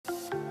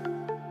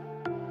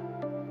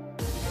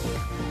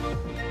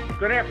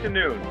Good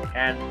afternoon,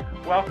 and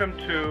welcome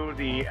to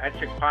the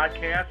ETCHIC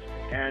podcast.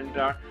 And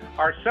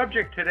our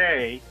subject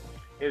today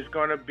is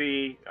going to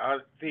be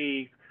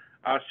the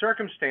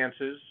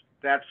circumstances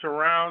that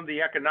surround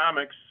the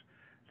economics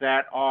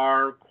that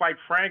are, quite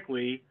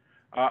frankly,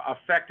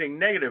 affecting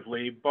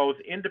negatively both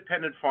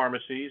independent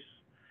pharmacies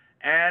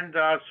and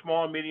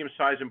small and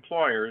medium-sized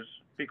employers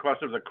because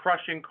of the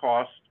crushing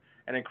cost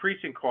and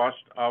increasing cost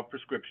of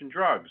prescription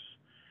drugs.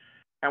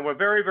 And we're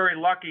very, very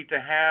lucky to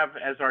have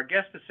as our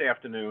guest this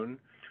afternoon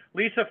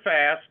Lisa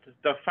Faast,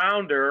 the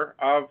founder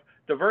of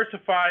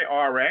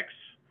DiversifyRx,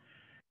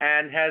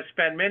 and has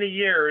spent many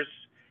years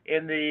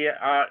in the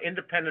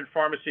independent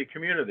pharmacy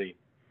community.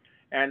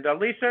 And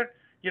Lisa,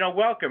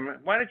 welcome.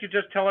 Why don't you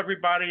just tell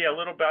everybody a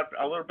little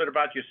bit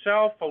about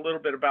yourself, a little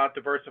bit about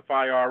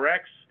DiversifyRx,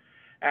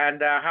 and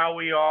how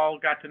we all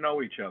got to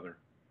know each other.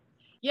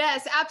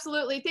 Yes,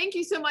 absolutely. Thank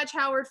you so much,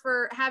 Howard,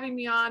 for having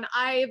me on.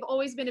 I've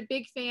always been a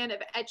big fan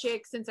of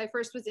ETCHIC since I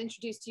first was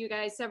introduced to you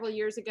guys several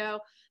years ago.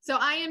 So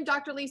I am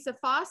Dr. Lisa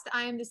Faast.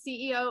 I am the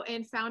CEO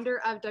and founder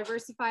of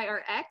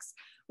DiversifyRx,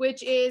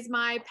 which is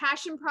my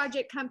passion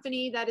project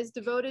company that is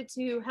devoted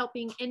to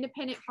helping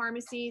independent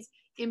pharmacies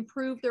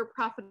improve their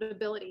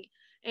profitability.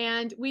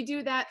 And we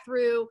do that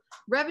through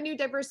revenue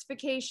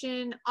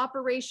diversification,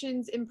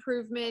 operations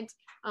improvement,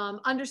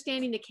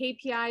 understanding the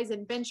KPIs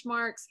and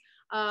benchmarks,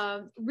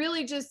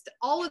 really just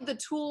all of the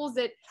tools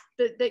that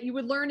you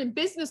would learn in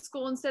business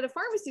school instead of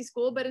pharmacy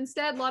school, but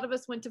instead a lot of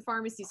us went to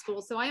pharmacy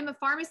school. So I am a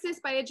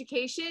pharmacist by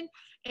education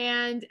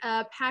and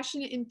a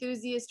passionate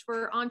enthusiast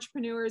for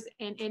entrepreneurs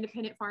and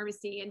independent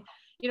pharmacy. And,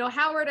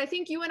 Howard, I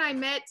think you and I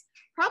met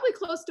probably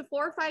close to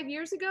 4 or 5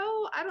 years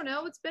ago. I don't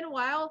know, it's been a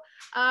while.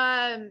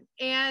 When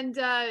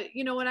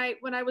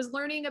I was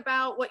learning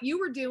about what you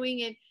were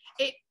doing, and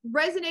it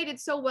resonated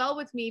so well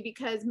with me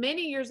because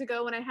many years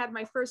ago when I had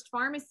my first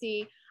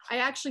pharmacy, I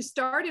actually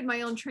started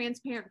my own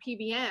transparent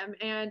PBM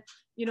and,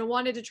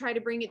 wanted to try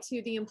to bring it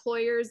to the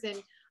employers.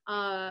 And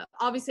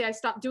obviously I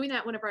stopped doing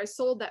that whenever I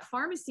sold that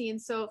pharmacy.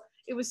 And so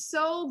it was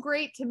so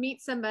great to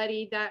meet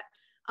somebody that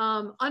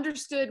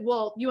understood,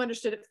 well, you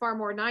understood it far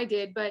more than I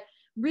did, but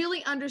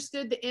really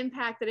understood the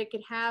impact that it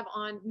could have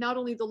on not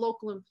only the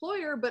local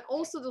employer, but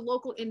also the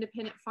local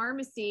independent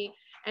pharmacy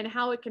and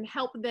how it can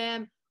help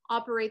them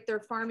operate their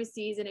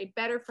pharmacies in a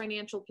better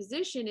financial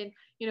position.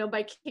 And,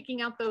 by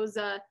kicking out those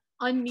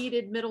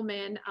unneeded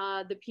middlemen,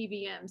 the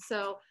PBM.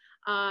 So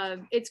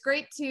it's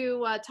great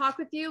to talk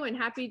with you and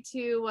happy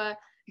to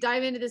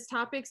dive into this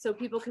topic so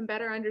people can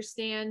better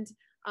understand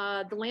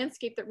the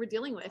landscape that we're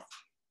dealing with.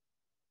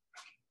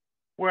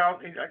 Well,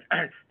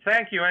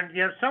 thank you. And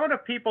some of the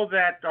people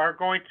that are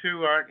going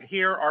to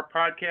hear our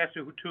podcast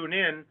who tune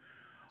in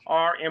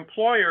are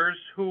employers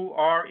who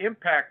are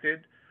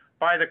impacted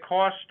by the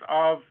cost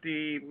of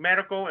the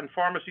medical and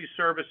pharmacy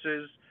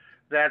services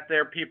that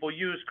their people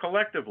use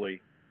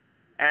collectively.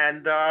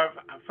 And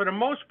for the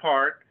most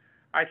part,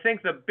 I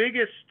think the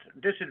biggest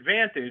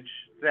disadvantage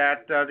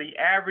that the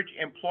average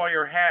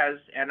employer has,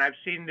 and I've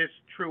seen this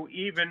true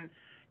even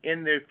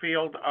in the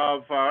field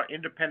of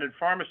independent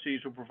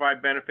pharmacies who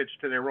provide benefits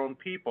to their own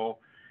people,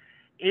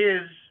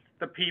 is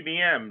the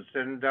PBMs.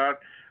 And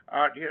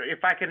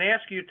if I can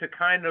ask you to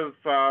kind of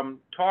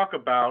talk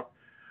about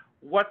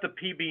what the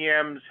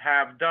PBMs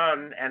have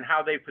done and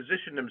how they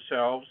position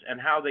themselves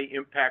and how they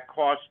impact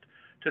cost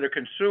to the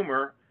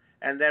consumer,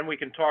 and then we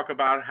can talk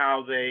about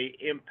how they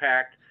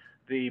impact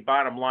the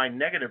bottom line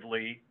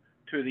negatively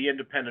to the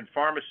independent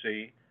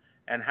pharmacy,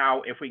 and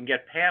how if we can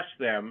get past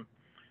them,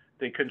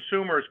 the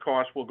consumer's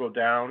cost will go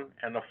down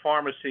and the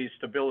pharmacy's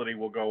stability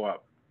will go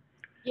up.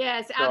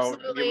 Yes, So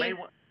absolutely.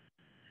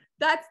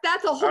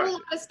 That's a whole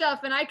lot of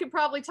stuff, and I could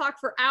probably talk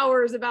for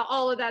hours about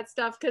all of that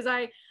stuff because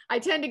I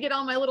tend to get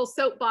on my little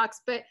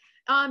soapbox. But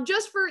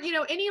just for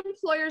any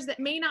employers that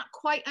may not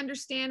quite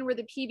understand where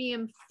the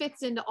PBM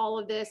fits into all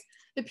of this,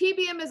 the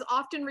PBM is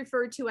often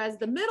referred to as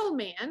the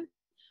middleman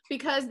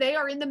because they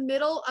are in the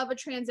middle of a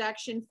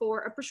transaction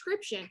for a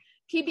prescription.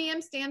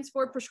 PBM stands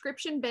for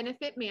Prescription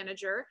Benefit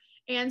Manager.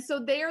 And so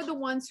they are the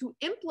ones who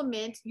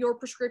implement your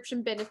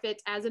prescription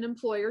benefits as an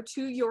employer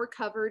to your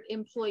covered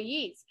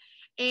employees.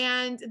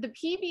 And the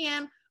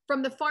PBM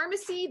from the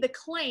pharmacy, the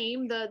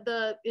claim,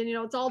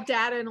 it's all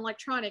data and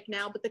electronic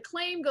now, but the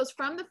claim goes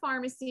from the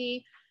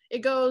pharmacy, it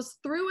goes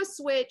through a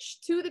switch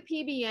to the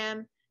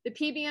PBM. The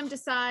PBM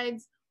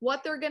decides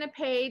what they're going to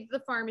pay the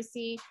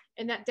pharmacy,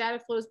 and that data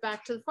flows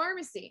back to the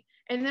pharmacy.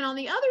 And then on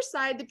the other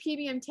side, the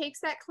PBM takes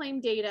that claim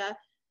data,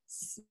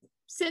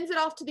 sends it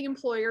off to the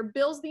employer,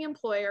 bills the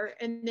employer,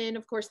 and then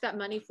of course that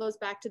money flows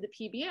back to the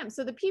PBM.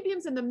 So the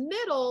PBM's in the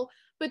middle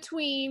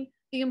between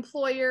the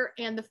employer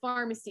and the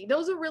pharmacy.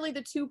 Those are really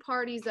the two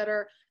parties that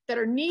are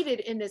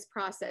needed in this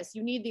process.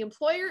 You need the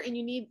employer and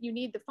you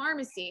need the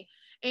pharmacy.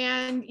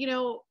 And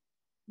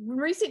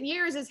recent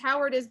years, as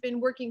Howard has been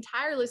working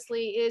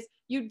tirelessly, is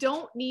you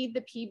don't need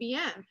the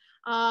PBM.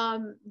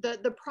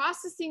 The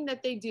processing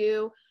that they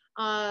do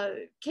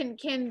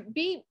can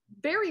be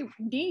very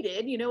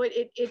needed. You know,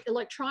 it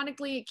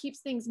electronically, it keeps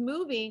things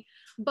moving.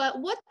 But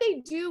what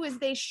they do is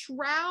they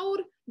shroud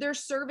their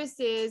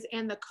services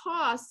and the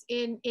costs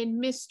in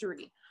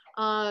mystery.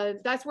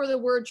 That's where the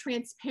word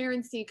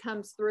transparency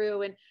comes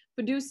through and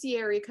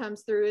fiduciary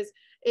comes through,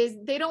 is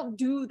they don't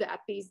do that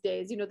these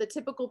days. You know, the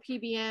typical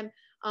PBM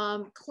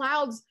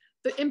clouds,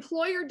 the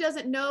employer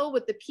doesn't know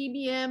what the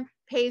PBM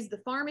pays the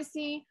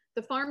pharmacy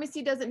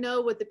doesn't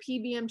know what the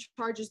PBM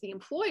charges the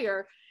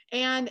employer,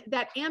 and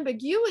that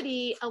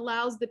ambiguity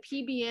allows the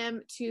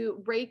PBM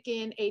to rake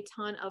in a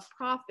ton of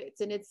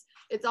profits, and it's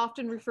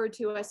often referred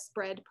to as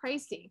spread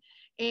pricing.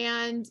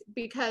 And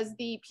because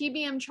the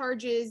PBM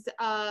charges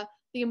the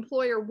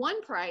employer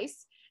one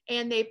price,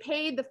 and they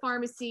pay the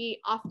pharmacy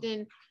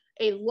often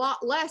a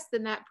lot less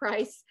than that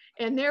price,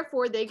 and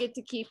therefore they get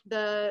to keep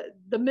the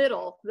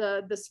middle,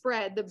 the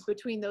spread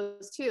between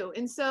those two.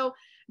 And so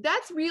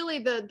that's really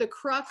the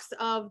crux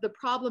of the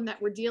problem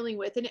that we're dealing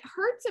with, and it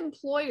hurts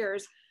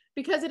employers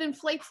because it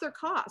inflates their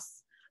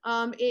costs.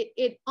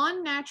 It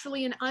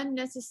unnaturally and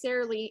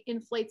unnecessarily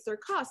inflates their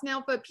costs.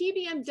 Now, if a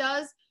PBM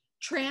does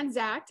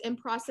transact and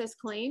process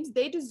claims,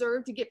 they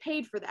deserve to get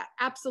paid for that,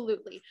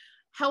 absolutely.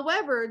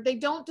 However, they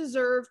don't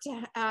deserve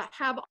to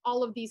have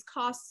all of these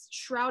costs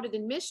shrouded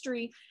in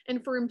mystery,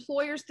 and for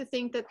employers to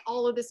think that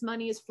all of this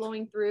money is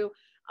flowing through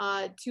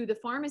to the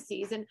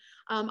pharmacies. And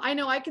I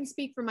know I can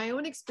speak from my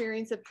own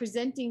experience of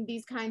presenting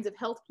these kinds of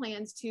health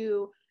plans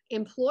to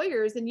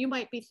employers, and you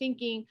might be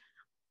thinking,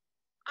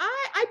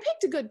 I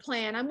picked a good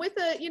plan. I'm with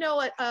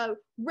a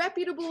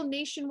reputable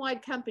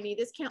nationwide company.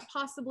 This can't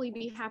possibly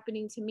be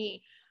happening to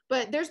me.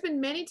 But there's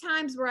been many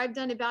times where I've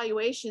done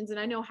evaluations, and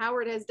I know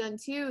Howard has done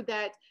too,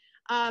 that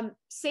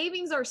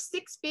savings are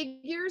six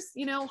figures,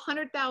 you know,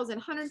 $100,000,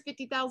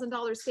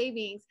 $150,000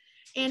 savings.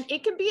 And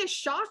it can be a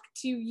shock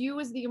to you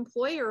as the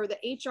employer or the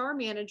HR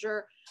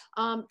manager,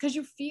 because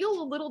you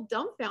feel a little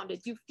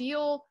dumbfounded. You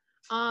feel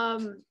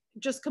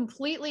just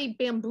completely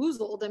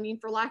bamboozled. I mean,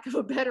 for lack of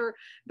a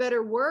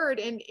better word,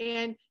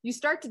 and you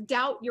start to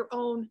doubt your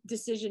own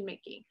decision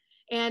making.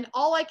 And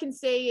all I can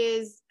say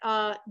is,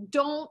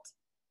 don't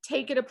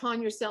take it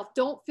upon yourself.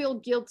 Don't feel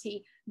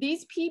guilty.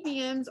 These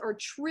PBMs are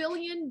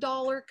 $trillion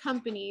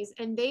companies,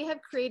 and they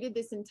have created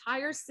this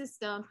entire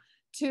system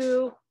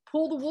to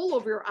pull the wool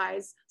over your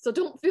eyes. So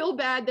don't feel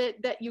bad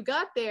that you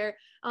got there,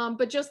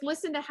 but just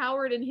listen to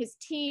Howard and his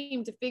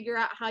team to figure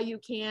out how you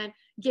can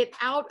get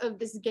out of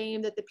this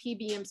game that the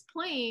PBM's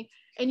playing.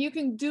 And you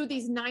can do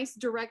these nice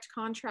direct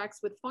contracts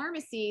with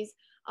pharmacies,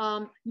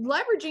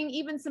 leveraging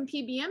even some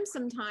PBMs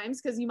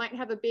sometimes, because you might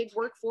have a big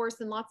workforce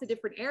in lots of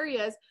different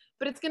areas,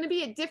 but it's going to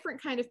be a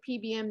different kind of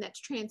PBM that's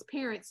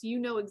transparent, so you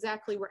know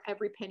exactly where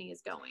every penny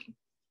is going.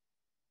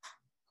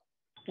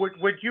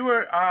 Would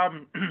you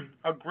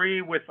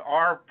agree with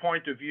our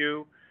point of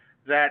view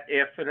that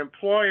if an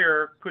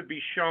employer could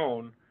be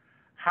shown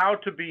how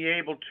to be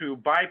able to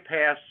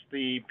bypass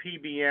the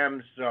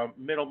PBM's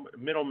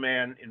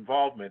middleman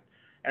involvement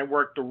and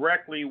work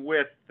directly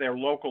with their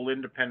local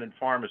independent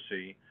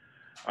pharmacy,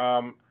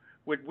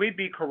 would we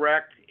be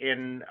correct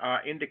in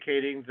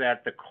indicating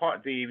that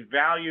the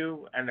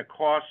value and the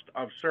cost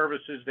of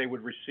services they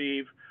would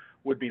receive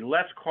would be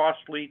less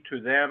costly to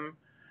them,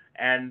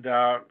 and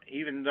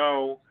even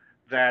though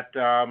that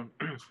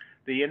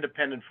the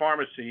independent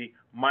pharmacy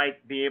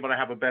might be able to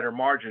have a better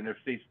margin if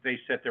they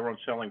set their own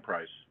selling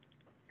price?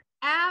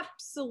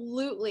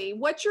 Absolutely.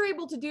 What you're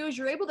able to do is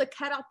you're able to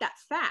cut out that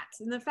fat,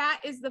 and the fat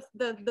is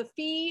the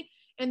fee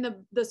and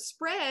the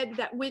spread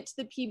that went to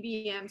the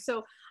PBM.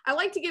 So I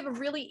like to give a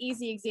really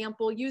easy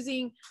example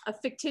using a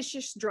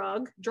fictitious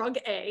drug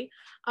A,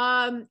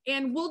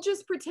 and we'll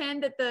just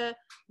pretend that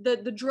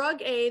the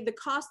drug A, the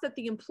cost that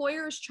the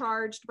employer is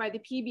charged by the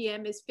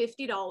PBM is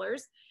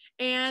 $50,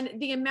 and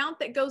the amount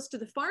that goes to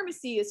the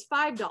pharmacy is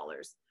 $5.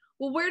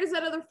 Well, where does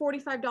that other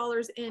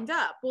 $45 end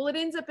up? Well, it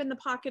ends up in the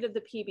pocket of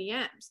the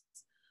PBMs.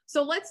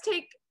 So let's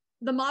take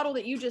the model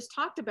that you just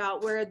talked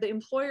about, where the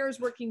employer is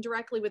working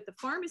directly with the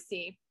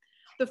pharmacy.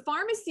 The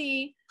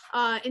pharmacy,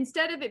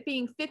 instead of it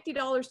being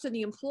 $50 to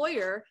the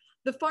employer,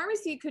 the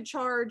pharmacy could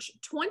charge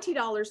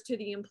 $20 to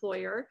the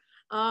employer,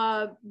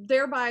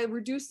 thereby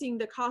reducing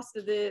the cost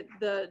of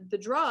the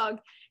drug.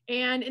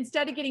 And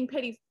instead of getting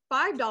paid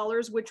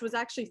 $5, which was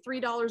actually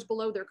 $3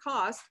 below their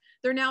cost,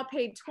 they're now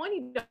paid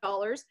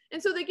 $20.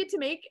 And so they get to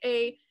make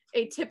a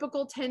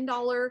typical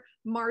 $10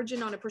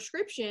 margin on a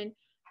prescription.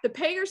 The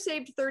payer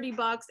saved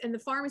 $30, and the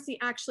pharmacy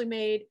actually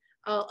made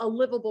a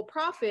livable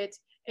profit,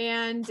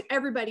 and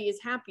everybody is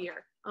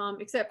happier,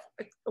 except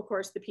of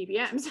course the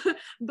PBMs.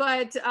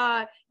 But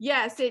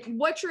yes,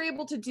 what you're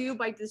able to do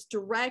by this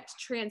direct,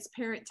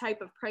 transparent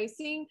type of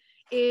pricing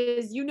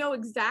is you know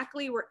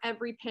exactly where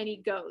every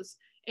penny goes.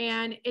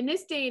 And in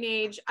this day and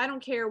age, I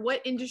don't care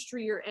what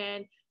industry you're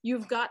in,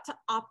 you've got to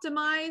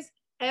optimize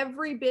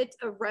every bit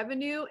of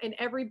revenue and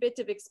every bit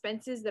of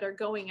expenses that are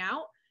going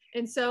out.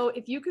 And so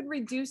if you could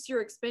reduce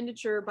your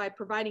expenditure by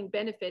providing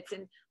benefits,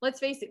 and let's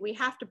face it, we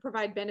have to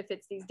provide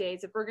benefits these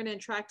days. If we're going to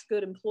attract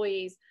good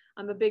employees,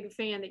 I'm a big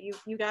fan that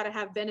you got to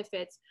have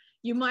benefits.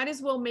 you might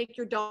as well make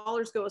your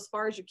dollars go as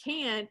far as you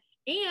can,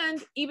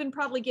 and even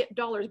probably get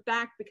dollars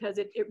back, because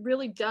it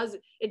really does,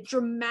 it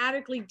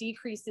dramatically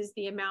decreases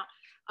the amount.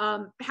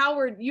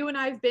 Howard, you and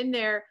I have been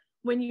there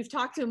when you've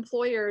talked to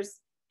employers,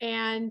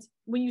 and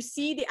when you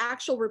see the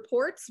actual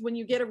reports, when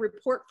you get a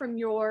report from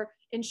your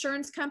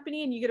insurance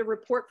company and you get a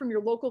report from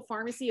your local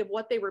pharmacy of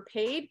what they were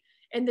paid,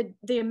 and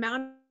the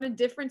amount of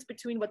difference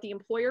between what the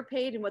employer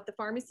paid and what the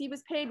pharmacy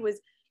was paid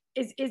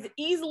is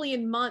easily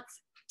in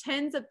months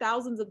tens of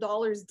thousands of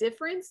dollars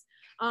difference.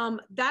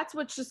 That's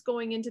what's just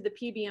going into the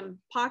PBM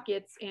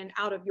pockets and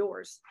out of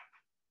yours.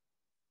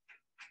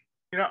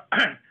 You know,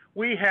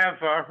 we have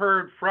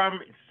heard from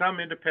some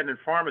independent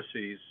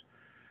pharmacies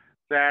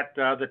that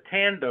the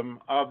tandem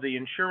of the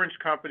insurance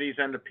companies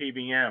and the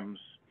PBMs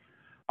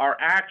are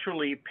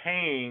actually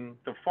paying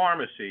the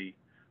pharmacy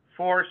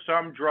for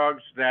some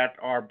drugs that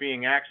are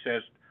being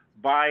accessed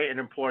by an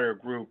employer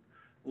group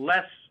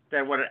less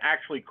than what it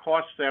actually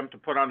costs them to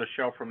put on the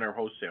shelf from their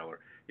wholesaler.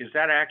 Is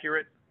that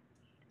accurate?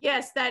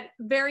 Yes, that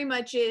very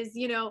much is.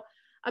 You know,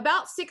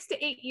 about 6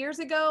 to 8 years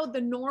ago, the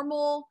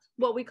normal,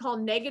 what we call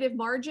negative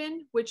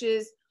margin, which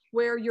is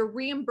where you're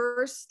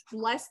reimbursed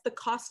less the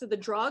cost of the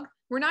drug.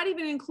 We're not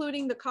even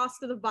including the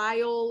cost of the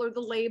vial or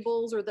the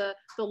labels or the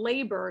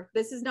labor.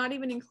 This is not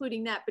even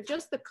including that, but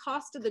just the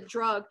cost of the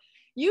drug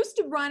used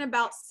to run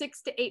about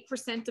 6 to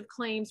 8% of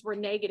claims were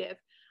negative.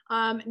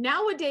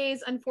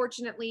 Nowadays,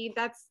 unfortunately,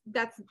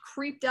 that's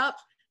creeped up,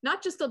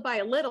 not just by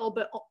a little,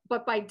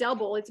 but by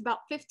double. It's about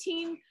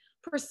 15%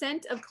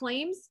 of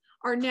claims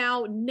are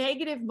now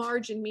negative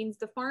margin, means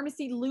the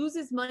pharmacy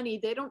loses money.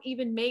 They don't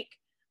even make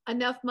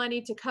enough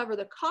money to cover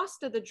the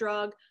cost of the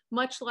drug,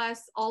 much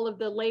less all of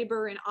the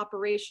labor and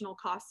operational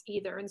costs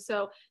either. And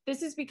so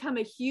this has become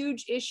a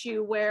huge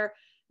issue where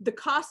the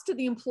cost to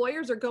the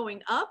employers are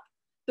going up,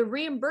 the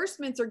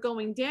reimbursements are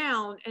going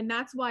down, and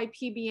that's why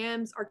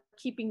PBMs are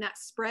keeping that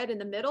spread in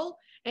the middle,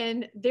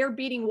 and they're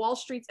beating Wall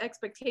Street's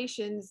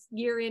expectations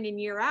year in and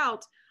year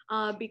out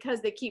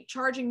because they keep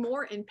charging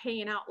more and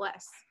paying out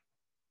less.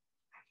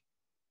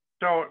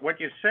 So what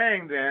you're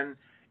saying then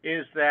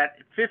is that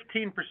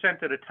 15%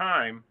 of the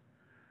time,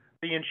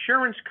 the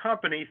insurance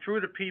company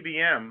through the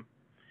PBM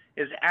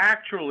is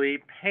actually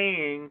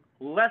paying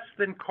less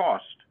than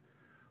cost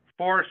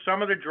for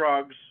some of the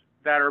drugs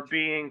that are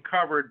being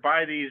covered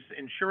by these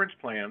insurance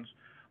plans,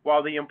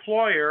 while the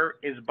employer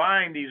is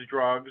buying these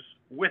drugs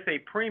with a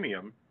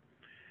premium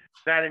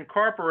that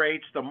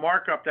incorporates the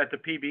markup that the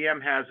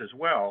PBM has as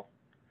well.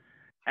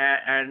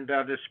 And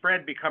the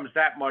spread becomes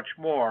that much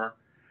more.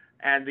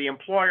 And the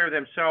employer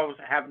themselves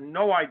have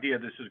no idea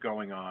this is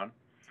going on.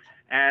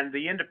 And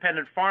the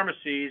independent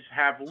pharmacies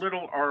have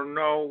little or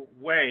no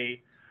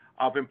way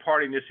of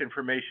imparting this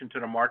information to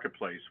the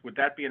marketplace. Would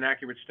that be an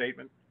accurate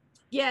statement?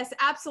 Yes,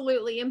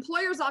 absolutely.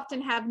 Employers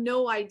often have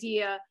no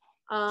idea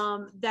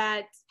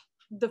that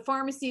the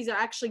pharmacies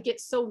actually get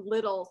so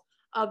little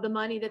of the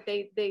money that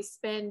they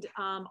spend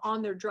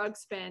on their drug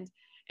spend.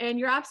 And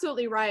you're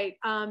absolutely right.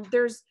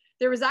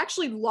 There was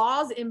actually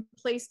laws in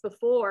place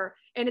before,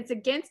 and it's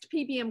against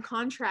PBM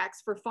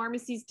contracts for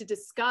pharmacies to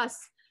discuss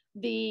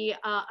the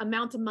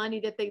amount of money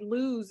that they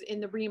lose in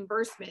the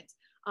reimbursement.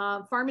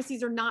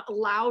 Pharmacies are not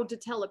allowed to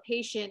tell a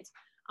patient,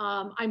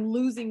 I'm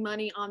losing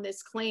money on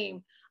this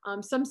claim.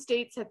 Some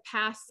states have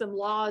passed some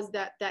laws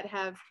that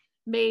have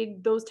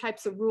made those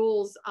types of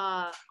rules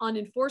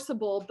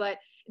unenforceable, but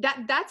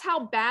that's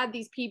how bad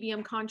these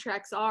PBM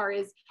contracts are.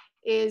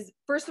 Is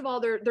first of all,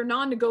 they're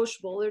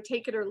non-negotiable. They're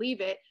take it or leave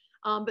it.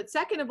 But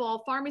second of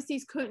all,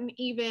 pharmacies couldn't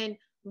even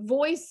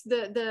voice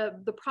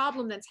the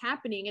problem that's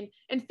happening.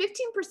 And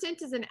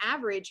 15% is an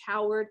average,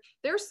 Howard.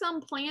 There's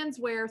some plans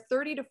where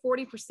 30 to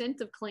 40%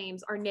 of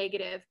claims are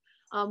negative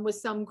with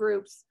some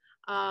groups.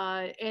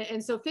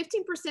 And so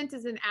 15%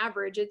 is an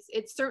average.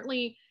 It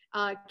certainly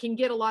can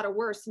get a lot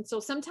worse. And so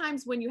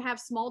sometimes when you have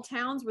small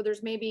towns where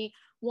there's maybe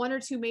 1 or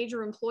 2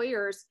 major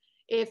employers,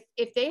 if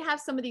they have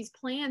some of these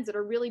plans that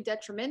are really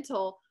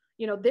detrimental,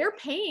 you know, they're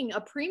paying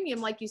a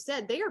premium, like you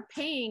said, they are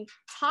paying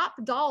top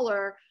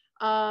dollar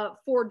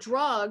for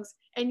drugs,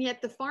 and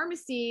yet the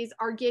pharmacies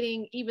are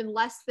getting even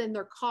less than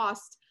their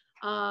cost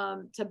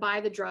to buy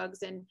the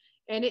drugs. And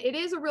it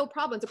is a real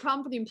problem. It's a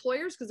problem for the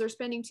employers because they're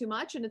spending too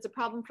much, and it's a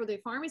problem for the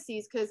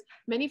pharmacies because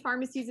many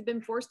pharmacies have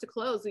been forced to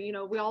close. You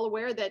know, we're all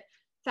aware that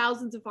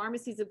thousands of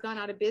pharmacies have gone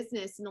out of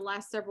business in the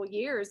last several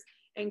years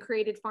and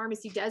created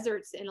pharmacy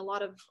deserts in a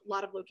lot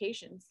of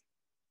locations.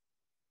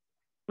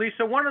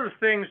 Lisa, one of the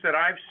things that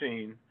I've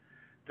seen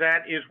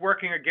that is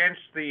working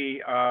against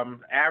the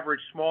average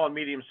small and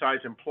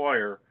medium-sized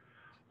employer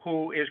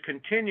who is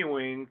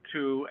continuing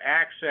to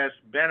access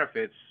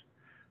benefits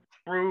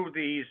through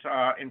these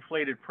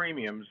inflated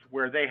premiums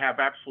where they have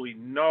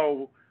absolutely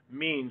no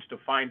means to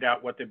find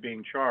out what they're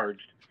being charged,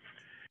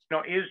 you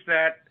know, is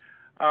that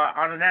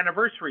on an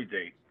anniversary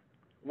date,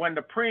 when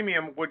the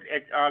premium would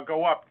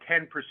go up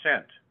 10%,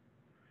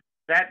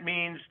 that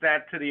means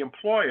that to the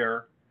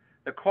employer,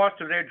 the cost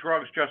of their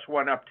drugs just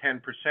went up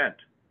 10%.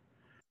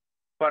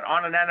 But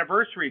on an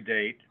anniversary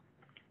date,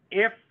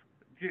 if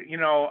you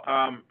know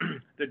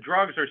the the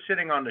drugs are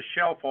sitting on the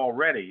shelf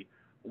already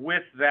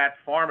with that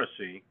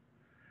pharmacy,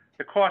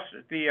 the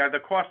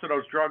cost of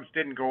those drugs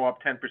didn't go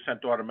up 10%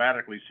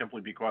 automatically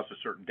simply because a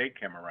certain date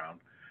came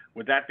around.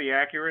 Would that be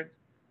accurate?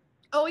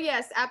 Oh,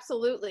 yes,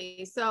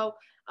 absolutely. So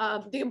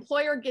the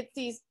employer gets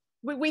these,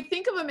 we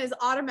think of them as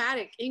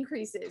automatic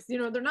increases. You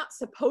know, they're not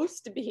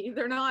supposed to be,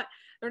 they're not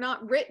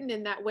written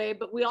in that way,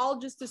 but we all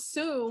just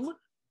assume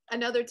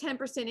another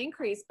 10%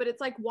 increase. But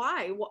it's like,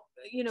 why? Well,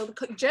 you know,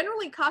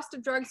 generally cost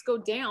of drugs go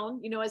down,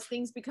 you know, as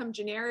things become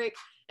generic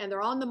and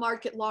they're on the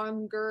market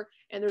longer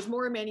and there's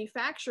more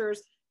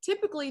manufacturers.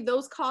 Typically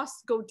those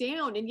costs go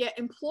down, and yet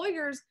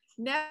employers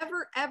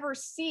never ever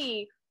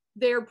see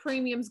their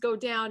premiums go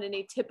down in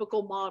a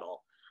typical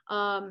model.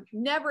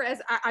 Never.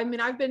 As I mean,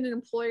 I've been an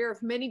employer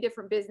of many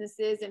different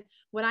businesses, and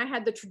when I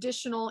had the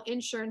traditional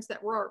insurance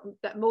that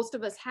most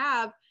of us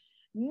have,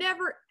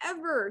 never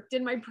ever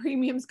did my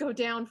premiums go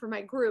down for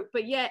my group.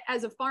 But yet,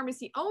 as a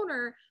pharmacy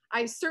owner,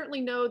 I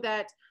certainly know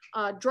that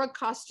drug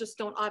costs just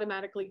don't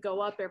automatically go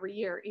up every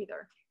year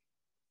either.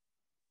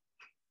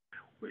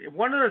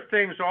 One of the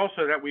things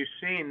also that we've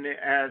seen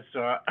as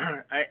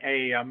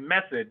a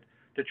method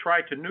to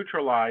try to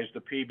neutralize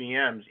the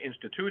PBMs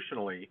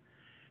institutionally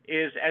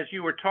is, as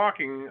you were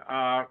talking,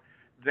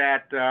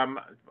 that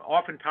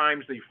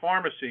oftentimes the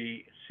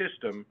pharmacy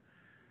system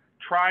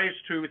tries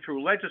to,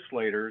 through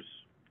legislators,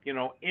 you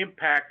know,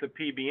 impact the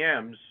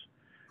PBMs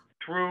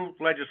through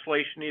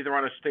legislation either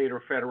on a state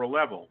or federal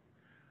level,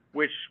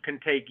 which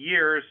can take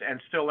years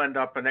and still end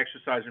up an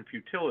exercise in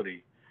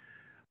futility.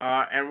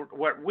 And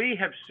what we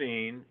have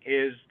seen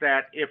is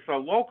that if a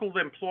local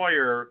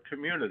employer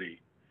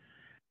community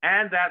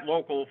and that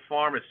local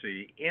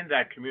pharmacy in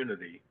that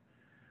community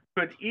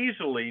could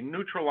easily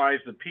neutralize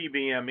the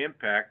PBM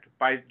impact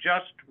by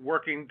just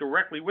working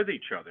directly with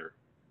each other,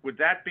 would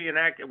that be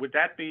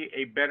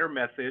a better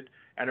method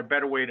and a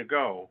better way to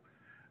go,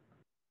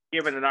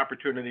 given an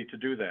opportunity to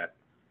do that?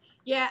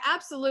 Yeah,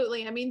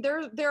 absolutely. I mean,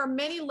 there are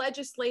many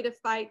legislative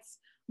fights,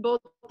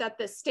 both at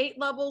the state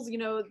levels. You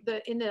know,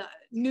 in the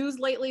news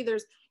lately,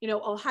 there's, you know,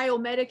 Ohio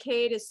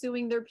Medicaid is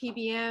suing their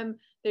PBM.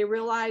 They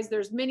realize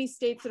there's many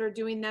states that are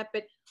doing that,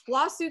 but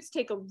lawsuits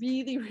take a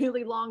really,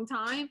 really long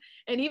time.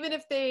 And even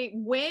if they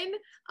win,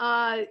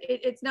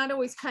 it's not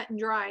always cut and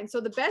dry. And so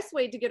the best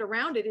way to get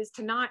around it is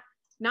to not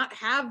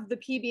have the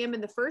PBM in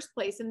the first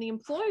place. And the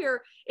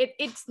employer,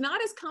 it's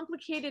not as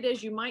complicated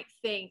as you might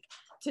think,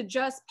 to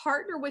just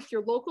partner with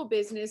your local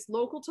business,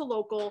 local to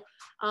local,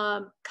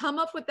 come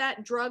up with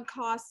that drug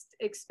cost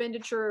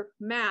expenditure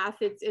math.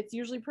 It's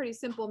usually pretty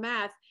simple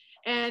math.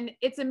 And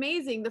it's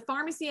amazing. The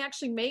pharmacy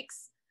actually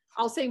makes,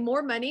 I'll say,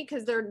 more money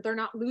because they're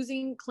not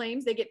losing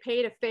claims. They get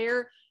paid a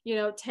fair, you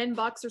know,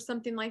 $10 or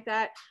something like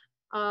that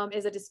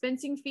as a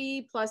dispensing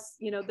fee, plus,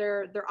 you know,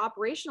 their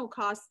operational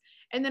costs.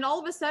 And then all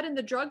of a sudden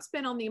the drug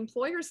spend on the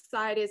employer's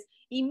side is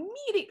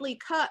immediately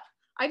cut.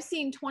 I've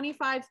seen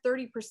 25,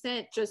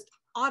 30% just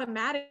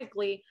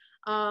automatically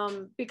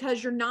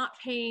because you're not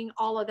paying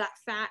all of that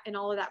fat and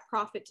all of that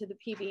profit to the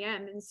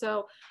PBM. And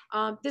so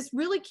this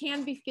really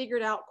can be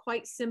figured out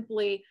quite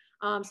simply,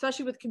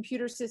 especially with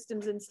computer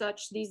systems and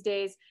such these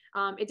days.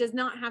 It does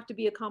not have to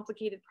be a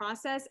complicated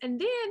process. And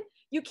then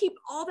you keep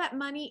all that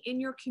money in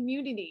your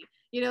community.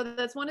 You know,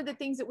 that's one of the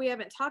things that we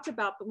haven't talked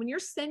about, but when you're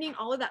sending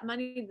all of that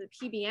money to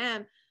the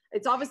PBM,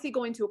 it's obviously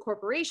going to a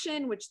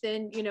corporation, which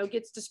then, you know,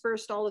 gets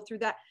dispersed all through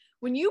that.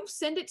 When you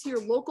send it to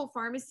your local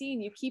pharmacy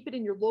and you keep it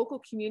in your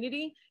local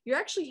community, you're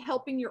actually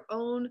helping your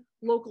own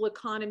local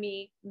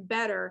economy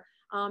better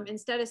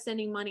instead of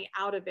sending money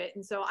out of it.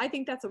 And so I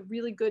think that's a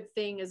really good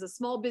thing as a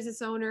small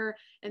business owner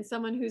and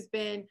someone who's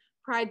been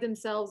pride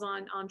themselves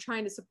on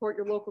trying to support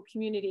your local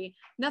community.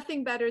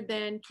 Nothing better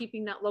than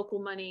keeping that local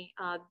money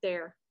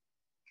there.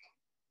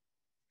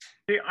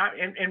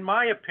 In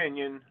my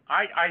opinion,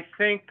 I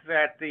think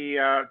that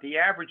the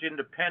average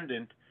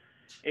independent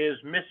is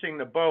missing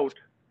the boat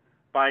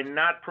by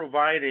not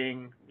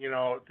providing, you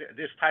know,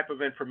 this type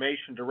of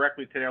information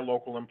directly to their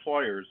local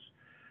employers.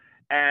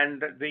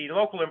 And the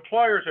local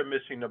employers are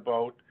missing the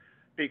boat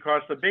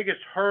because the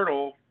biggest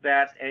hurdle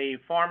that a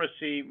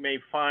pharmacy may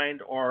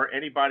find, or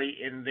anybody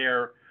in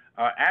their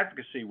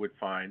advocacy would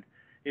find,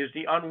 is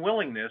the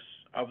unwillingness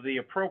of the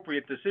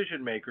appropriate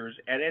decision makers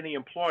at any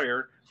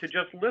employer to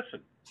just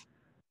listen.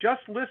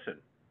 Just listen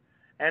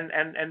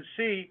and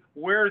see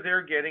where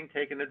they're getting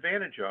taken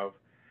advantage of.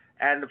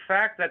 And the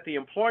fact that the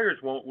employers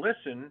won't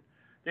listen,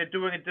 they're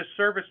doing a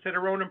disservice to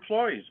their own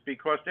employees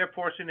because they're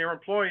forcing their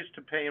employees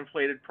to pay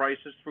inflated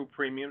prices through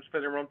premiums for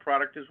their own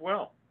product as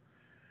well.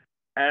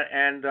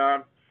 And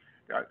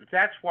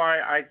that's why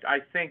I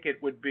think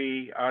it would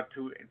be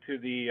to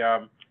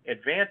the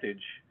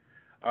advantage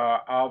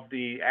of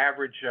the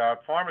average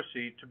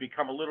pharmacy to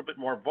become a little bit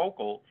more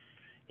vocal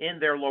in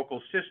their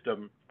local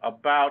system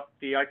about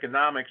the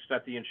economics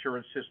that the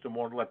insurance system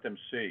won't let them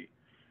see.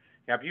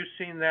 Have you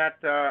seen that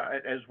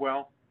as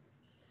well?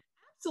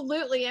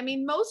 Absolutely. I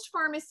mean, most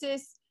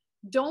pharmacists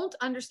don't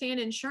understand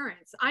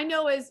insurance. I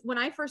know as when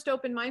I first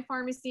opened my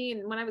pharmacy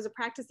and when I was a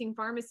practicing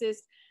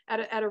pharmacist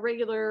at a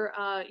regular,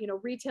 you know,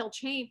 retail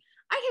chain,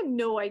 I had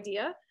no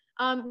idea.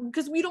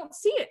 because we don't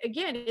see it.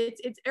 Again,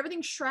 it's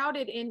everything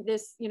shrouded in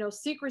this,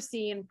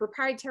 secrecy and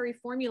proprietary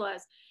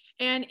formulas.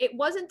 And it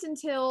wasn't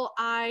until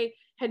I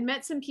had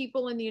met some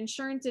people in the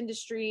insurance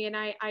industry and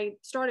I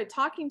started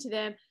talking to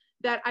them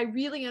that I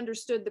really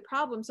understood the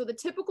problem. So the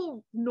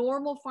typical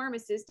normal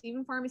pharmacist,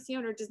 even pharmacy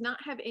owner, does not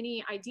have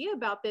any idea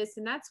about this.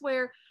 And that's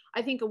where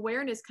I think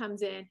awareness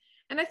comes in.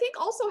 And I think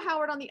also,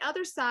 Howard, on the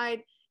other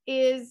side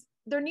is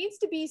there needs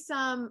to be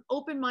some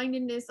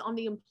open-mindedness on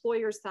the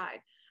employer side.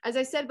 As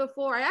I said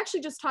before, I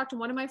actually just talked to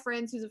one of my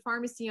friends who's a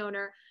pharmacy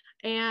owner,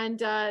 and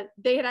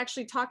they had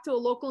actually talked to a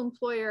local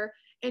employer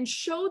and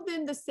showed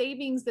them the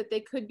savings that they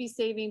could be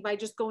saving by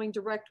just going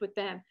direct with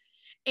them.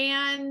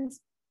 And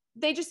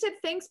they just said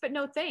thanks, but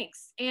no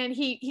thanks. And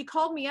he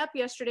called me up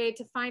yesterday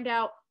to find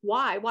out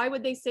why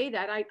would they say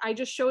that? I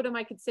just showed him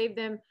I could save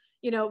them,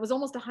 it was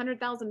almost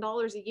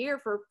 $100,000 a year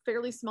for a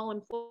fairly small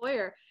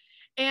employer.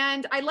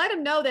 And I let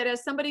him know that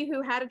as somebody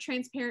who had a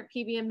transparent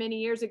PBM many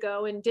years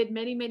ago and did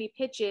many, many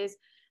pitches,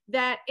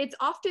 that it's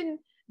often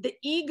the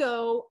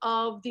ego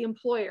of the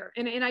employer.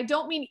 And I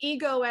don't mean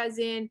ego as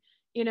in,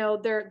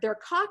 they're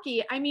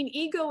cocky. I mean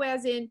ego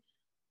as in,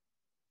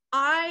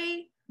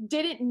 I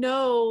didn't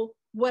know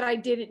what I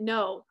didn't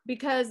know,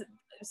 because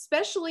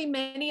especially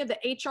many of the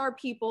HR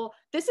people,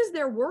 this is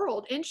their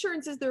world.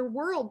 Insurance is their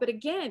world. But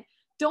again,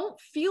 don't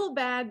feel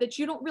bad that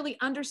you don't really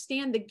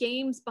understand the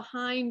games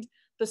behind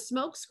the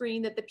smoke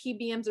screen that the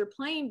PBMs are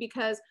playing,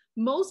 because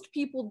most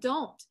people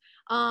don't.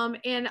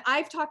 And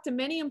I've talked to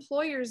many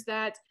employers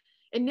that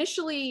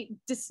initially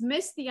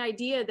dismissed the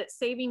idea that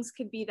savings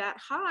could be that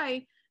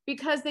high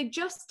because they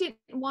just didn't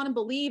want to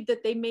believe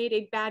that they made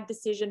a bad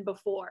decision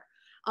before.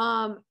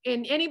 And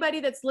anybody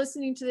that's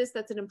listening to this,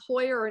 that's an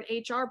employer or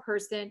an HR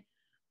person,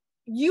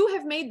 you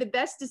have made the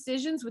best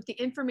decisions with the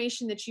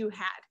information that you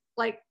had.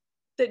 Like,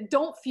 that,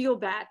 don't feel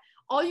bad.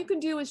 All you can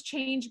do is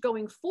change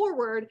going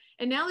forward.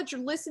 And now that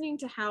you're listening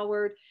to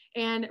Howard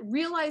and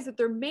realize that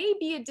there may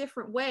be a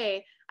different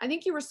way, I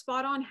think you were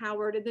spot on,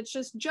 Howard. And it's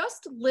just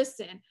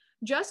listen,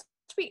 just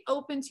be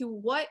open to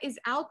what is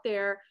out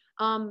there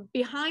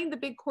behind the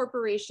big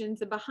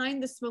corporations and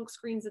behind the smoke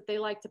screens that they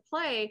like to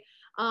play,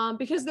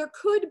 because there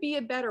could be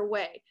a better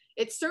way.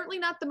 It's certainly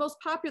not the most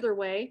popular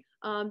way.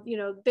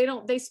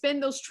 They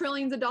spend those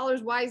trillions of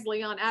dollars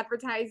wisely on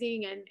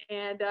advertising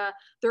and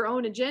their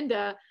own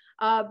agenda.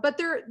 But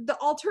the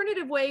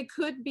alternative way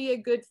could be a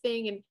good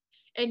thing.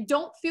 And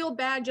don't feel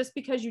bad just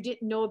because you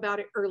didn't know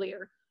about it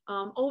earlier.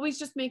 Always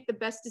just make the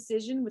best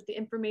decision with the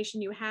information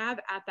you have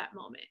at that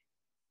moment.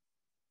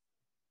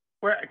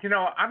 Well,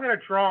 I'm going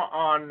to draw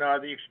on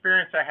the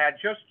experience I had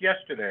just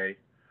yesterday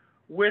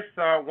with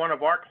one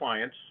of our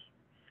clients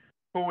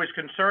who is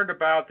concerned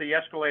about the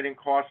escalating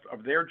cost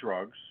of their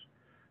drugs.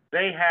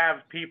 They have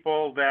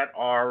people that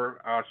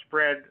are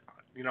spread,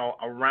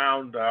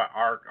 around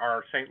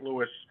our St.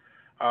 Louis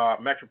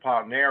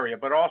metropolitan area,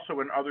 but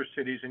also in other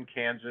cities in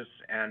Kansas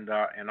and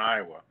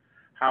Iowa.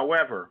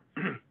 However,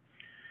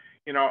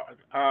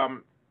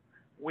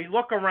 we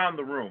look around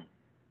the room,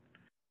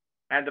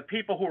 and the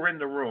people who are in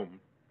the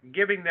room,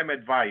 giving them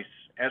advice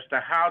as to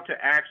how to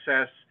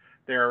access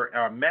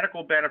their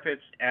medical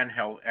benefits and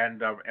health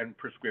and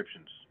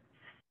prescriptions.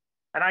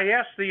 And I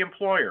asked the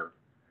employer,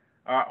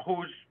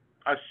 who's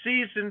a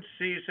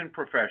seasoned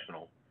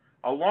professional,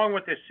 along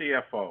with the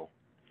CFO,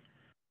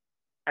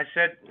 I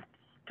said,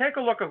 take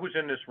a look at who's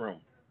in this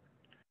room.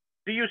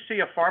 Do you see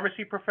a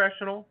pharmacy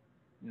professional?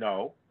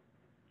 No.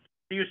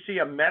 Do you see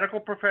a medical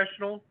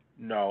professional?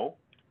 No.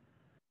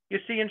 You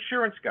see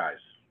insurance guys.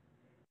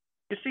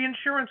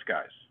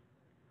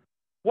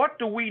 What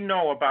do we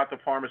know about the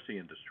pharmacy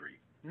industry?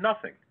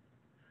 Nothing.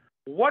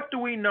 What do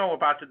we know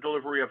about the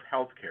delivery of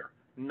healthcare?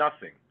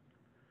 Nothing.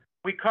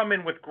 We come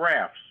in with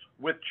graphs,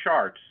 with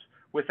charts,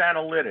 with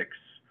analytics,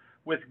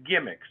 with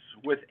gimmicks,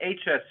 with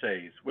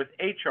HSAs, with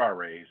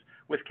HRAs,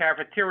 with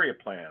cafeteria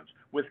plans,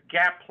 with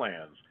gap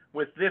plans,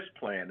 with this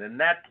plan and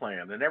that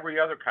plan and every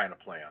other kind of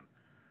plan.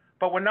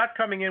 But we're not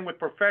coming in with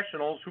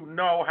professionals who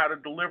know how to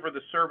deliver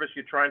the service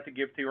you're trying to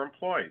give to your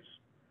employees.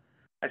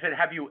 I said,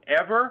 have you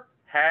ever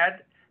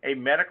had a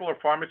medical or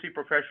pharmacy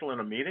professional in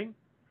a meeting?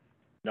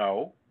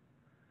 No.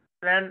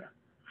 Then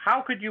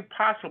how could you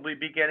possibly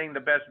be getting the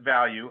best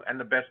value and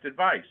the best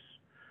advice?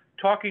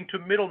 Talking to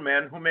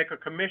middlemen who make a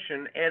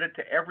commission added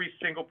to every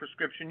single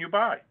prescription you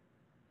buy.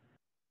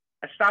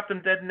 I stopped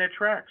them dead in their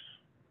tracks.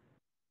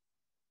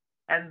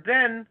 And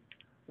then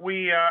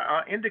we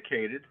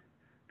indicated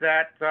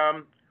that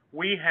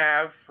we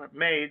have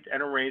made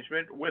an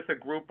arrangement with a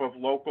group of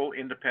local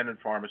independent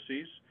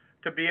pharmacies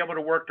to be able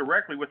to work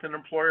directly with an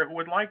employer who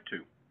would like to.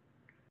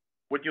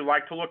 Would you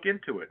like to look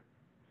into it?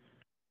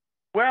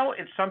 Well,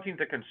 it's something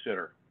to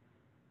consider.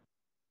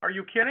 Are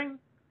you kidding?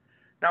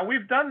 Now,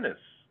 we've done this,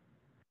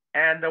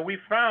 and we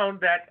found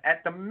that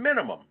at the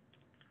minimum,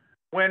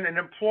 when an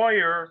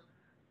employer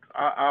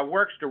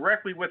works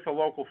directly with the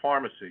local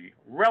pharmacy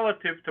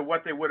relative to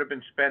what they would have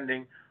been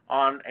spending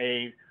on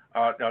a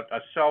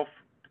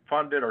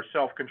self-funded or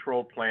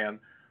self-controlled plan,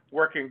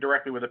 working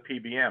directly with a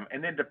PBM,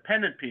 an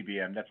independent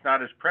PBM that's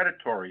not as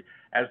predatory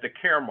as the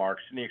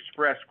Caremarks and the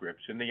Express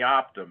Scripts and the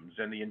Optums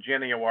and the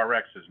Ingenio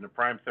RXs and the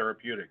Prime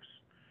Therapeutics.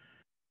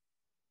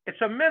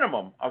 It's a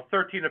minimum of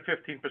 13 to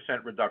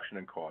 15% reduction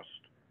in cost.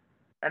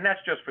 And that's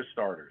just for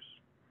starters.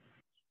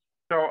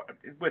 So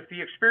with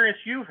the experience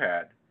you've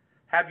had,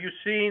 have you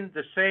seen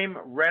the same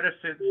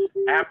reticence,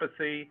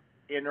 apathy,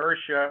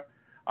 inertia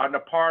on the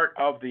part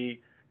of the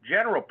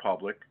general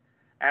public,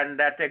 and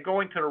that they're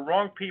going to the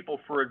wrong people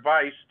for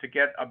advice to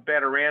get a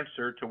better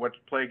answer to what's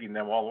plaguing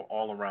them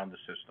all around the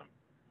system?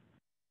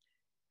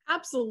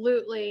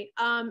 Absolutely.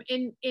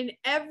 In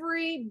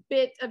every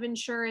bit of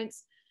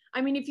insurance,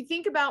 I mean, if you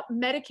think about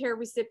Medicare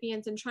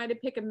recipients and trying to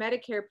pick a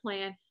Medicare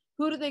plan,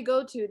 who do they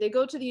go to? They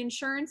go to the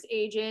insurance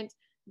agent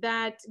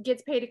that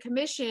gets paid a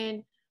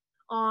commission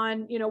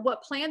on, you know,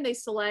 what plan they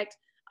select.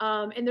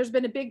 And there's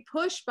been a big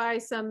push by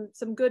some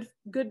good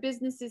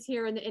businesses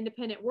here in the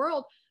independent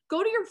world.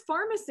 Go to your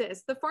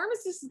pharmacist. The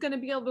pharmacist is going to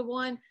be able to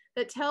one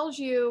that tells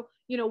you,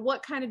 you know,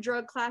 what kind of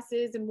drug class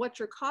is and what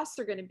your costs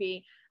are going to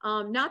be,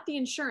 not the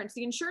insurance.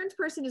 The insurance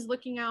person is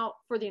looking out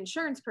for the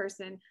insurance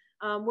person,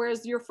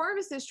 whereas your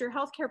pharmacist, your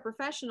healthcare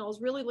professional is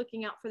really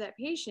looking out for that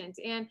patient.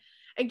 And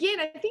again,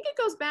 I think it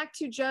goes back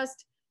to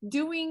just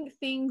doing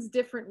things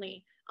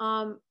differently,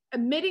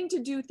 admitting to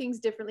do things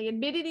differently,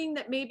 admitting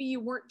that maybe you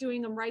weren't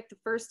doing them right the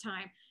first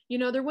time. You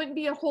know, there wouldn't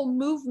be a whole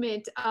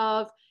movement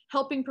of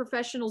helping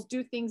professionals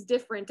do things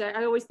different.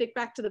 I always think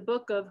back to the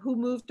book of Who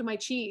Moved My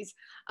Cheese,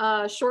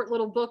 short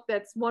little book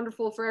that's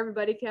wonderful for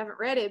everybody if you haven't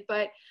read it.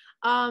 But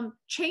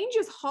change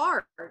is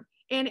hard.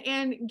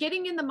 And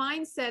getting in the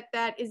mindset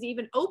that is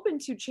even open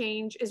to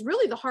change is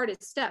really the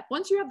hardest step.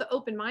 Once you have the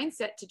open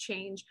mindset to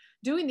change,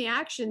 doing the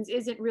actions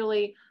isn't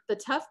really the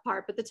tough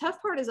part, but the tough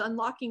part is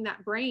unlocking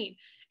that brain.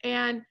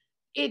 And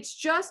it's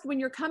just when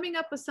you're coming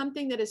up with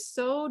something that is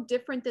so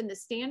different than the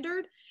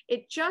standard,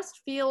 it just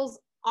feels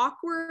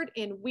awkward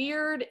and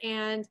weird.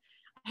 And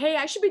hey,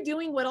 I should be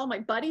doing what all my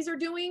buddies are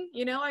doing.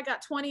 You know, I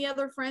got 20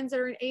 other friends that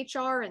are in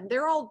HR, and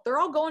they're all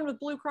going with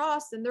Blue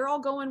Cross, and they're all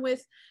going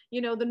with,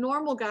 you know, the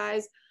normal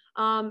guys.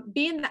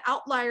 Being the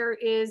outlier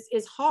is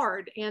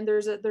hard, and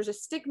there's a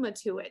stigma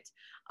to it.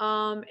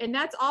 And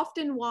that's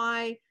often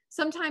why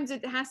sometimes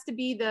it has to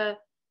be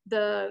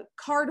the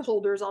card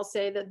holders, I'll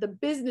say, that the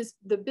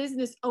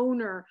business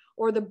owner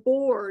or the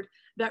board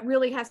that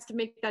really has to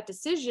make that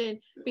decision,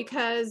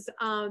 because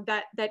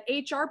that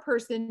HR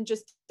person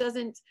just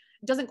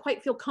doesn't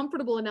quite feel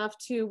comfortable enough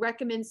to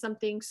recommend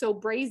something so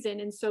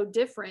brazen and so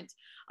different.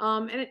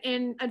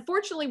 And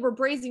unfortunately, we're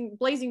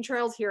blazing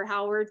trails here,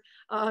 Howard.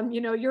 You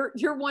know,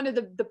 you're one of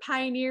the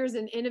pioneers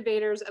and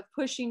innovators of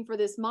pushing for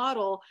this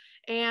model.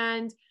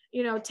 And,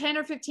 you know, 10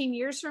 or 15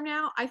 years from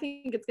now, I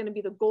think it's going to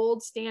be the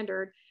gold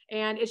standard.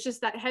 And it's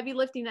just that heavy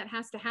lifting that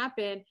has to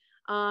happen.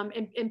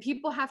 And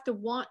people have to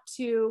want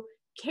to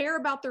care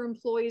about their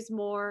employees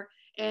more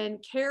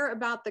and care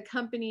about the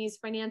company's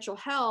financial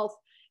health,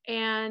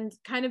 and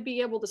kind of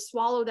be able to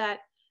swallow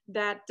that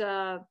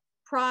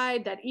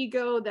pride, that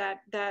ego, that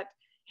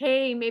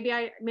hey, maybe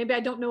I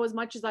don't know as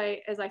much as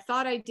I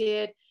thought I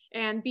did,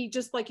 and be,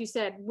 just like you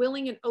said,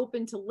 willing and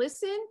open to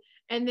listen.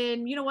 And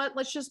then, you know what,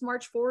 let's just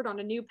march forward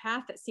on a new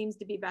path that seems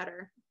to be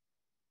better.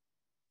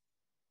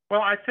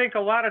 Well, I think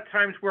a lot of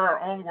times we're our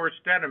own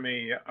worst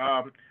enemy.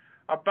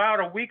 About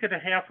a week and a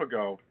half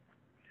ago,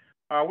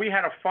 we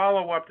had a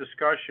follow-up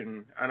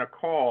discussion and a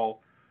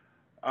call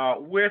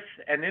with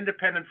an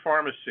independent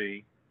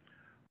pharmacy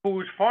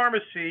whose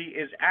pharmacy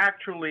is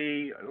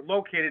actually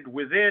located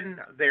within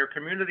their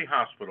community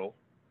hospital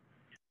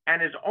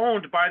and is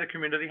owned by the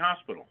community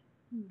hospital.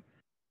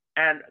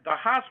 And the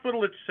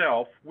hospital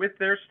itself, with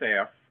their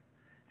staff,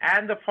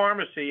 and the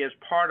pharmacy as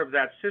part of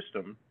that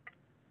system,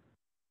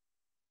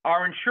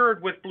 are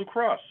insured with Blue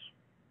Cross.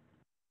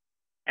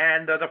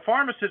 And the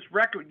pharmacist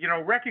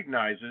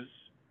recognizes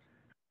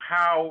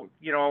how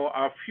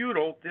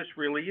futile this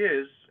really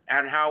is,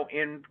 and how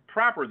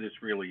improper this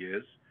really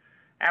is,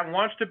 and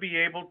wants to be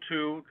able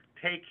to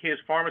take his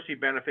pharmacy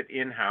benefit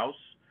in-house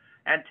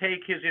and take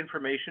his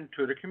information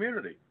to the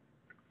community.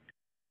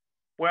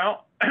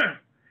 Well,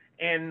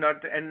 in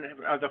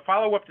the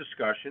follow-up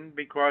discussion,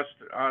 because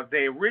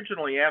they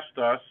originally asked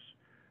us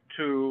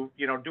to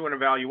do an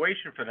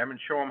evaluation for them and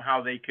show them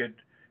how they could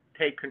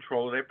take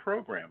control of their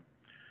program.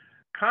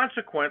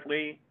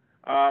 Consequently,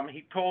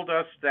 he told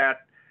us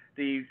that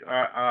the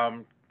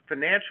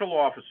financial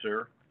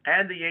officer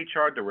and the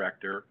HR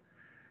director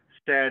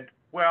said,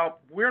 well,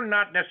 we're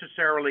not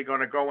necessarily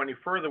going to go any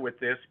further with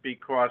this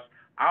because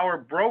our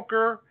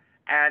broker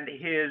and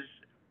his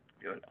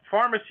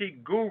pharmacy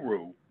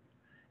guru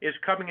is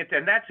coming into,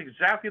 and that's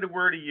exactly the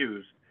word he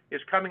used,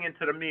 is coming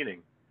into the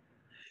meeting.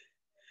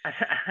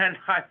 And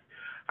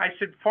I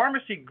said,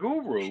 pharmacy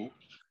guru?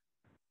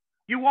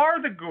 You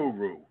are the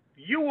guru.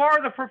 You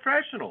are the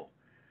professional.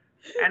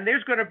 And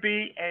there's going to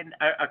be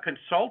a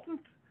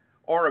consultant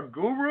or a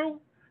guru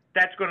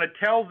that's going to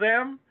tell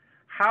them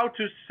how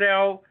to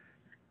sell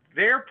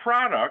their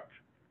product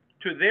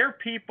to their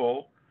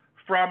people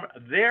from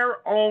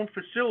their own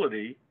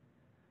facility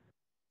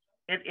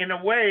in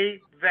a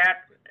way that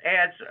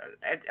adds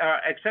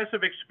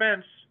excessive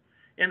expense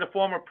in the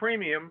form of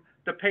premium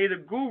to pay the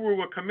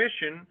guru a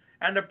commission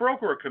and the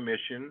broker a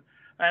commission,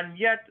 and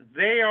yet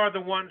they are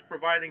the ones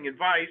providing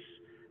advice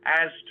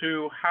as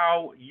to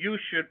how you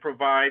should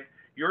provide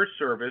your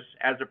service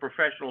as a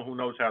professional who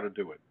knows how to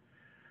do it.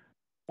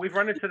 We've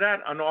run into that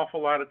an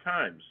awful lot of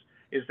times.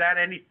 Is that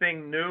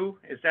anything new?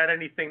 Is that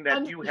anything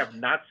that you have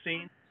not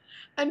seen?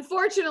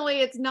 Unfortunately,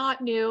 it's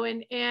not new.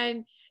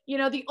 And you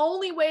know, the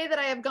only way that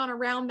I have gone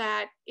around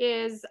that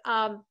is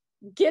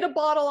get a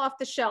bottle off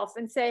the shelf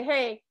and say,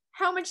 hey,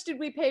 how much did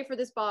we pay for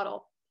this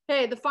bottle?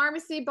 Hey, the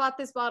pharmacy bought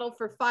this bottle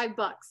for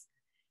 $5.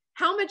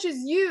 How much is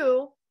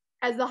you,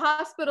 as the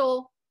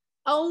hospital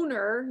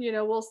owner, you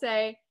know, we'll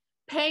say,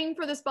 paying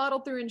for this bottle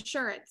through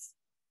insurance?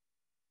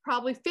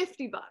 Probably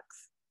 $50.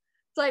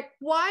 It's like,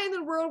 why in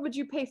the world would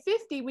you pay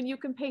 50 when you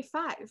can pay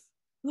 5?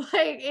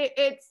 Like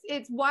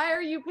it's why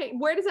are you paying?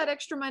 Where does that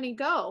extra money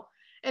go?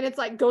 And it's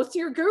like, goes to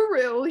your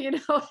guru, you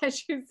know,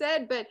 as you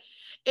said. But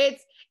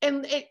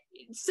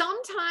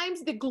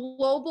sometimes the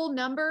global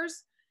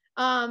numbers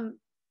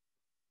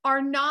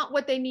are not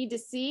what they need to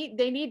see.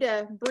 They need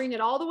to bring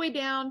it all the way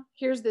down.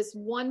 Here's this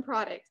one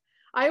product.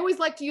 I always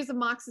like to use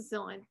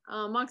amoxicillin.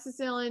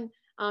 Amoxicillin,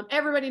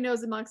 everybody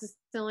knows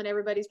amoxicillin.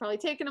 Everybody's probably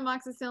taken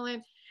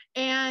amoxicillin,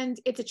 and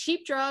it's a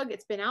cheap drug.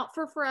 It's been out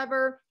for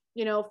forever.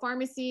 You know,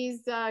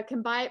 pharmacies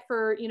can buy it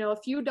for, you know,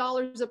 a few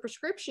dollars a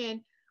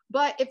prescription.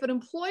 But if an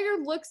employer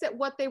looks at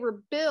what they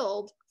were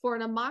billed for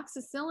an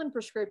amoxicillin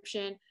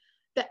prescription,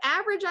 the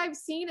average I've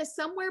seen is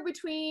somewhere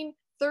between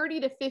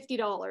 $30 to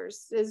 $50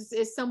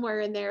 is somewhere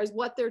in there is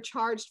what they're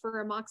charged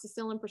for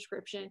amoxicillin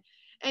prescription.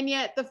 And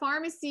yet the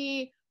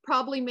pharmacy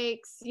probably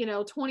makes, you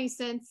know, 20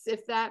 cents,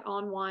 if that,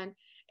 on one.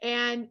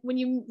 And when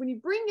you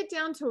bring it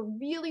down to a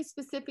really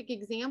specific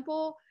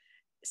example,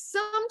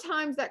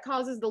 sometimes that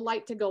causes the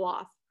light to go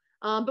off.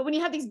 But when you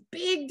have these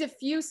big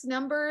diffuse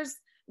numbers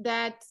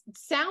that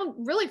sound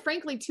really,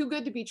 frankly, too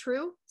good to be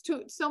true,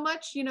 so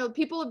much, you know,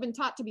 people have been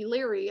taught to be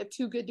leery of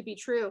too good to be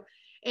true.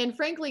 And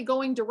frankly,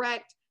 going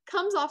direct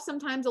comes off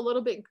sometimes a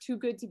little bit too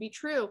good to be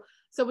true.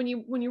 So when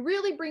you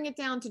really bring it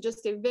down to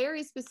just a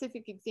very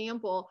specific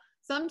example,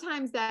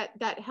 sometimes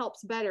that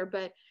helps better.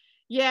 But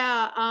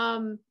yeah,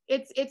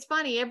 it's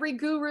funny. Every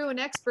guru and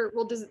expert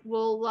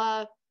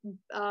will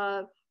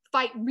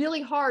fight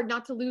really hard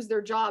not to lose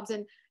their jobs.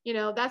 And, you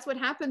know, that's what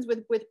happens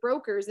with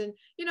brokers. And,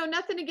 you know,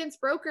 nothing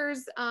against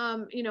brokers,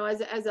 you know,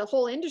 as a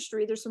whole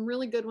industry, there's some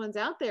really good ones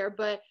out there.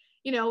 But,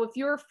 you know, if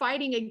you're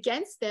fighting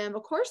against them,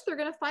 of course, they're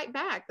going to fight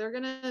back.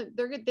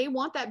 They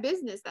want that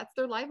business. That's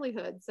their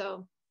livelihood.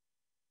 So.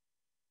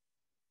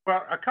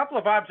 Well, a couple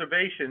of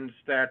observations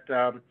that,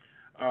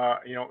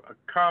 you know,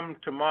 come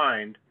to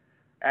mind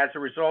as a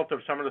result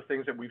of some of the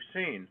things that we've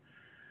seen.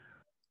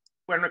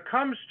 When it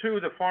comes to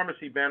the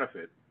pharmacy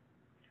benefit,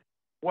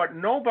 what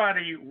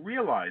nobody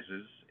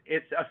realizes,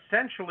 it's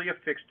essentially a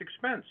fixed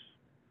expense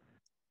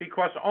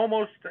because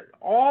almost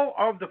all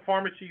of the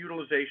pharmacy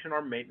utilization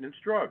are maintenance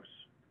drugs.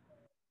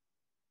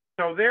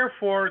 So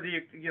therefore,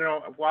 you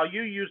know, while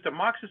you used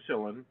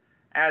amoxicillin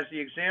as the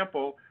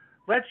example,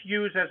 let's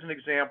use as an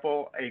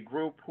example a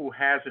group who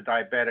has a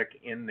diabetic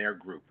in their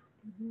group.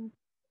 Mm-hmm.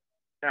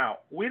 Now,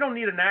 we don't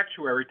need an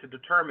actuary to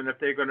determine if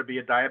they're going to be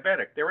a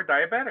diabetic. They're a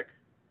diabetic.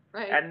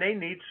 Right. And they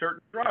need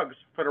certain drugs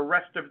for the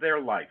rest of their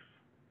life.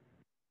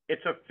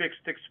 It's a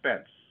fixed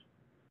expense.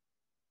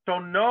 So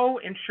no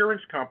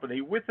insurance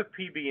company with a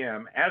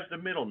PBM as the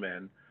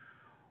middleman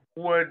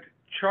would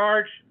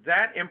charge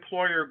that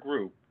employer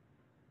group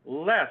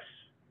less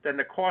than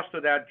the cost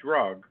of that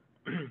drug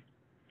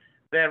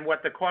than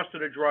what the cost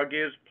of the drug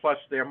is plus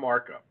their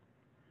markup.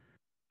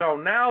 So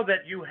now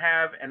that you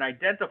have an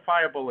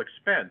identifiable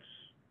expense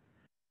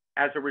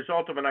as a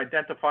result of an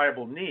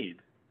identifiable need,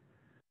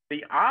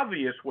 the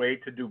obvious way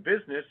to do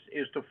business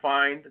is to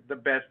find the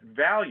best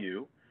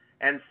value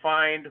and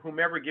find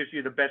whomever gives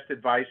you the best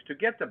advice to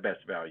get the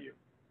best value.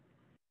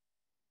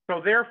 So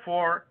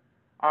therefore,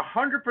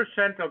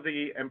 100% of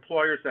the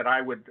employers that I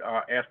would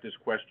ask this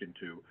question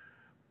to,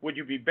 would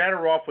you be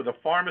better off with a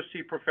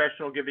pharmacy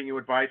professional giving you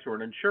advice or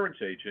an insurance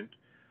agent?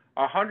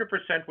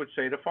 100% would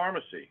say the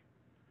pharmacy.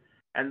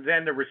 And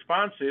then the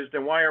response is,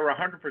 then why are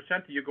 100%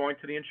 of you going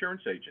to the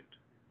insurance agent?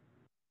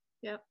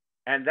 Yep.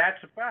 And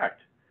that's a fact.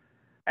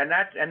 And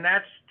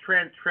that's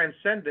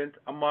transcendent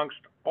amongst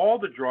all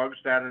the drugs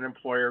that an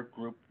employer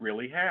group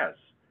really has.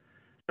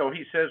 So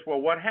he says, well,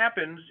 what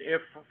happens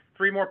if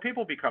 3 more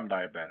people become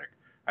diabetic?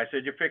 I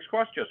said, your fixed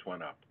cost just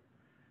went up.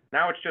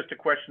 Now it's just a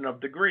question of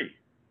degree,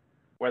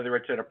 whether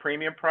it's at a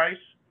premium price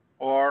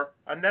or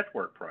a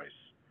network price.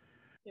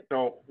 Yep.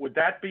 So would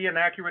that be an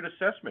accurate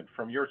assessment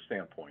from your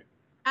standpoint?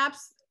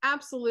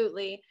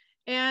 Absolutely.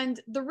 And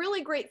the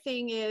really great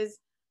thing is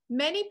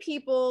many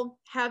people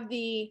have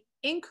the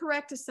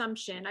incorrect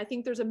assumption. I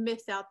think there's a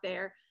myth out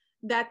there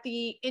that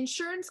the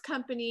insurance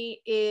company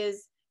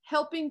is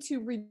helping to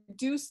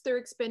reduce their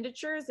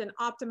expenditures and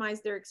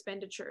optimize their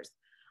expenditures.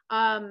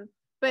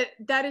 But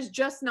that is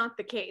just not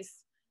the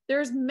case.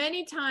 there's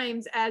many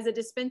times as a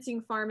dispensing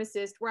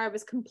pharmacist where I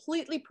was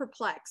completely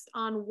perplexed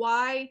on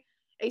why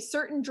a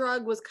certain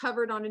drug was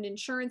covered on an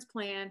insurance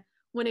plan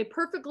when a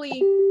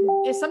perfectly,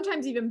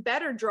 sometimes even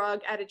better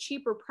drug at a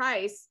cheaper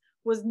price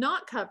was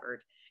not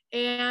covered.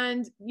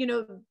 And, you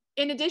know,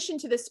 in addition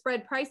to the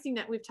spread pricing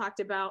that we've talked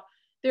about,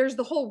 there's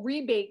the whole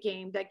rebate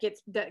game that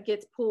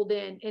gets pulled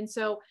in. And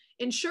so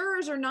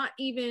insurers are not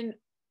even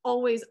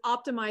always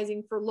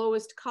optimizing for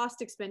lowest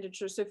cost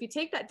expenditure. So if you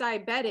take that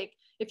diabetic,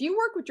 if you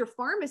work with your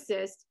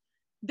pharmacist,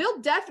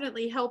 they'll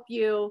definitely help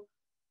you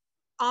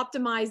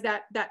optimize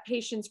that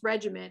patient's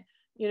regimen,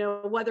 you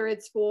know, whether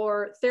it's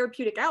for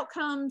therapeutic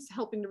outcomes,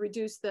 helping to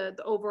reduce the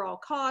overall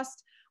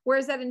cost.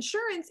 Whereas that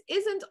insurance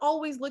isn't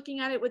always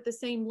looking at it with the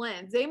same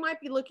lens. They might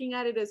be looking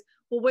at it as,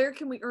 well, where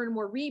can we earn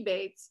more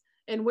rebates?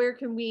 And where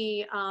can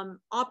we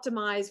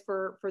optimize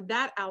for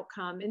that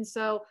outcome? And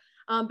so,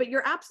 but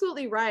you're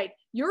absolutely right.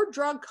 Your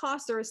drug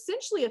costs are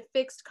essentially a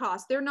fixed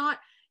cost. They're not,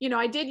 you know,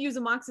 I did use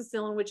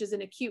amoxicillin, which is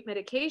an acute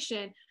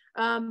medication,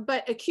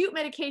 but acute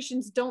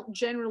medications don't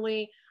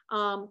generally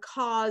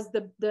cause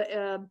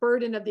the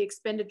burden of the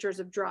expenditures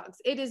of drugs.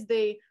 It is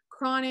the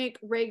chronic,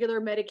 regular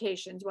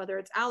medications, whether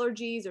it's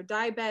allergies or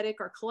diabetic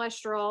or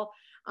cholesterol.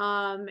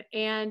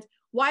 And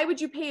why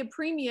would you pay a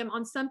premium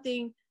on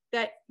something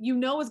that you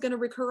know is going to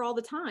recur all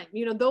the time?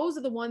 You know, those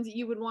are the ones that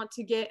you would want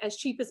to get as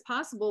cheap as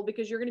possible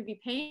because you're going to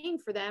be paying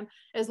for them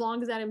as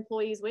long as that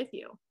employee is with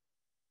you.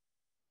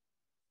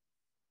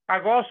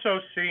 I've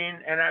also seen,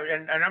 and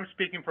I'm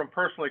speaking from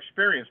personal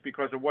experience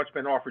because of what's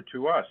been offered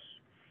to us,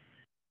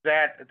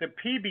 that the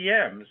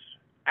PBMs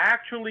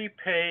actually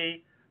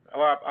pay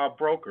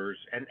brokers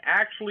and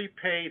actually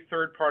pay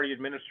third-party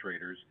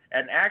administrators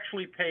and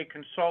actually pay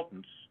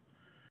consultants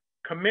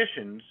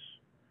commissions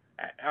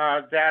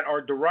that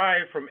are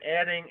derived from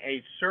adding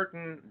a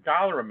certain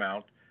dollar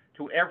amount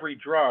to every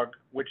drug,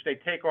 which they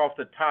take off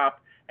the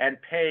top and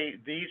pay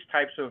these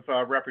types of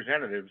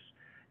representatives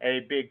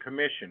a big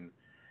commission.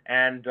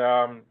 And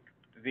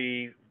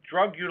the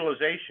drug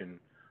utilization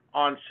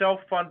on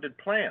self-funded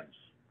plans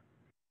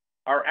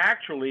are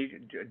actually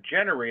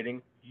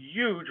generating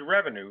huge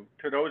revenue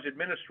to those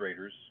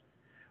administrators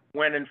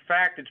when in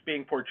fact it's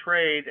being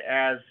portrayed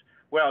as,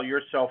 well,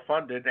 you're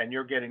self-funded and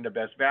you're getting the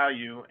best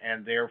value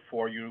and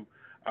therefore you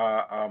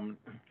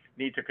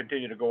need to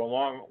continue to go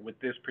along with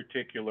this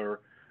particular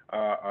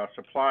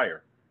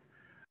supplier.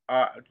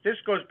 This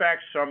goes back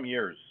some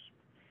years,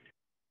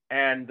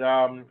 and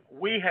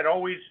we had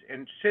always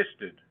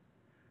insisted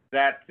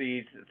that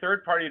the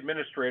third-party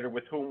administrator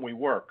with whom we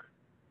work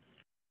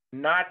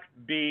not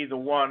be the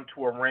one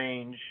to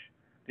arrange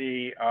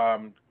the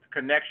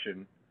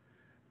connection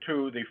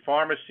to the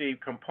pharmacy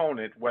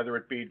component, whether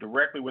it be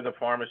directly with a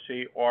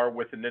pharmacy or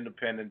with an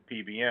independent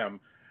PBM,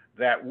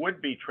 that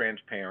would be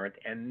transparent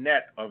and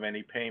net of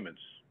any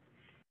payments.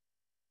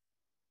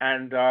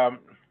 And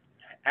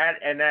at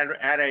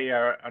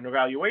an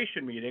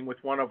evaluation meeting with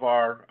one of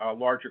our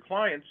larger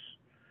clients,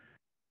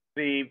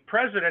 the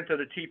president of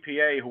the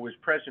TPA, who was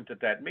present at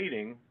that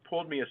meeting,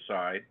 pulled me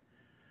aside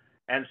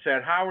and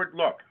said, Howard,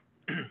 look,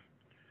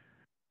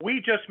 we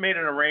just made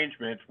an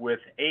arrangement with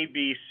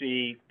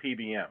ABC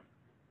PBM.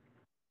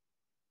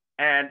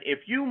 And if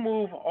you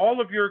move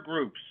all of your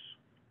groups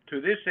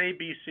to this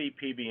ABC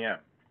PBM,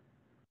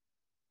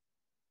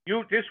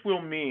 this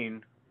will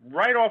mean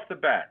right off the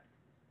bat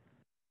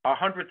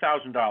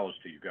 $100,000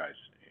 to you guys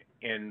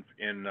in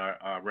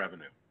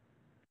revenue.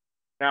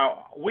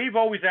 Now, we've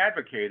always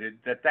advocated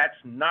that that's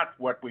not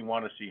what we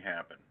want to see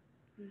happen.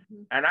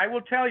 Mm-hmm. And I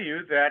will tell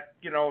you that,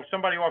 you know, if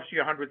somebody offers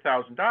you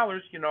 $100,000,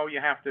 you know,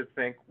 you have to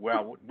think,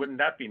 well, wouldn't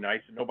that be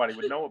nice? And nobody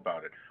would know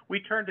about it.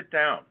 We turned it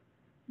down.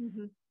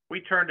 Mm-hmm.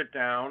 We turned it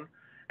down,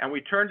 and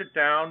we turned it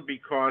down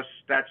because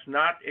that's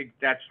not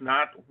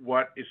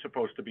what is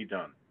supposed to be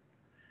done.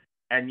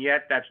 And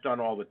yet that's done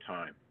all the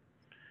time.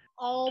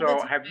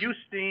 So have you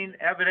seen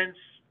evidence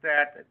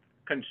that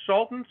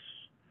consultants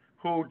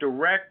who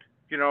direct,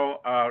 you know,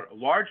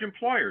 large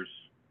employers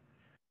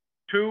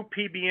to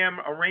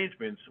PBM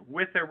arrangements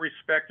with their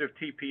respective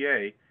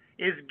TPA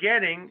is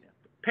getting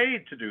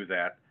paid to do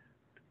that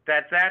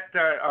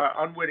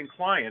unwitting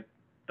client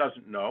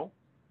doesn't know?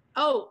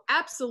 Oh,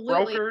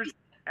 absolutely. Brokers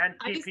and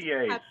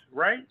TPAs,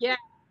 right? Yeah.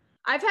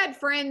 I've had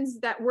friends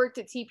that worked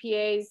at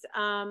TPAs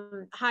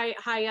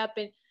high up,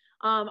 and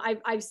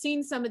I've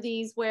seen some of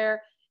these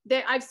where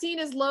I've seen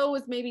as low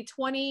as maybe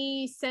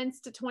 20 cents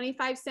to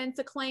 25 cents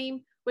a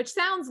claim, which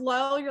sounds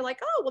low. You're like,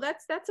 oh, well,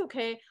 that's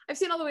okay. I've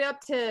seen all the way up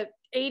to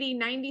 80,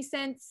 90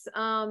 cents.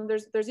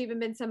 There's even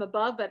been some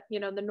above, but you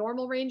know, the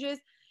normal ranges.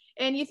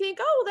 And you think,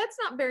 oh, that's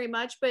not very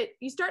much, but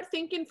you start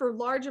thinking for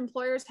large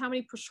employers, how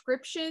many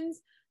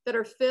prescriptions that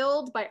are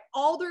filled by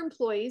all their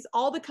employees,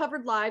 all the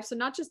covered lives. So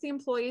not just the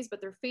employees, but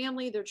their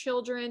family, their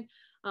children,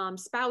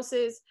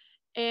 spouses.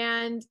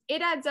 And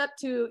it adds up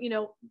to, you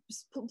know,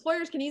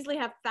 employers can easily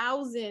have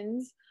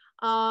thousands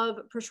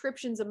of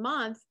prescriptions a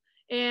month.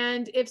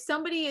 And if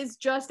somebody is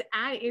just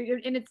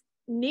adding, and it's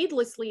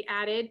needlessly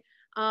added,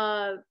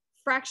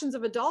 fractions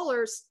of a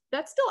dollar,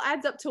 that still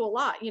adds up to a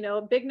lot. You know,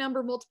 a big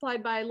number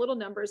multiplied by a little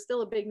number is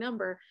still a big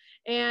number.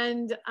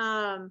 And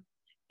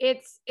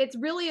it's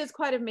really is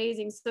quite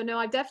amazing. So no,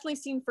 I've definitely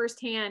seen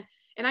firsthand,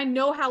 and I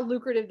know how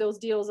lucrative those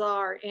deals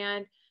are.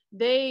 And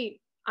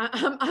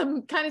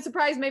I'm kind of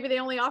surprised maybe they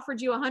only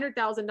offered you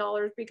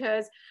 $100,000,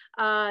 because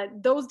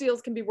those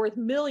deals can be worth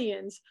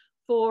millions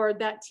for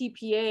that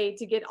TPA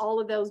to get all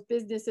of those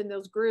business and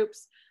those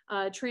groups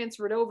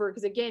transferred over.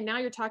 Because again, now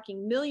you're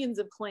talking millions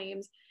of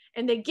claims,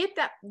 and they get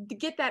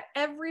that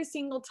every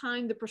single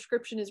time the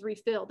prescription is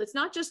refilled. It's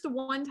not just a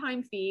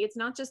one-time fee. It's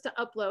not just to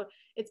upload.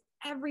 It's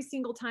every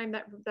single time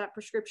that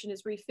prescription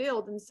is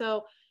refilled. And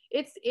so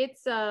it's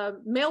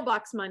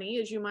mailbox money,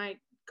 as you might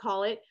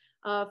call it,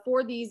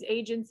 for these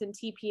agents and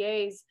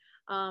TPAs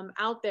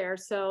out there.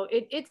 So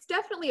it's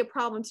definitely a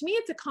problem. To me,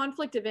 it's a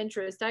conflict of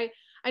interest. I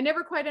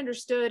never quite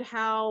understood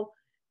how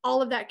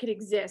all of that could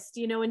exist.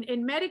 You know,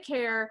 in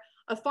Medicare,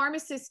 a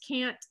pharmacist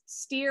can't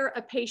steer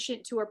a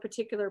patient to a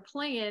particular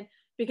plan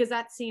because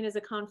that's seen as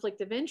a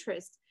conflict of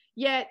interest.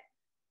 Yet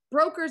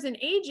brokers and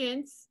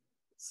agents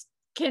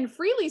can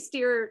freely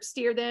steer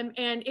them,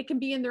 and it can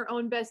be in their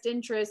own best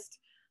interest,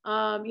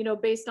 you know,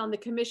 based on the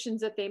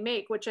commissions that they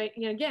make, which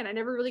again, I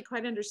never really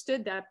quite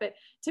understood that. But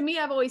to me,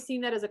 I've always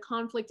seen that as a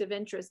conflict of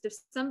interest. If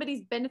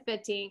somebody's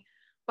benefiting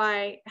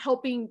by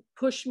helping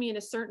push me in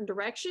a certain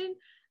direction,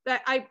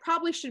 that I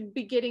probably should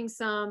be getting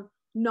some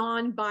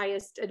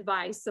non-biased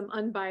advice, some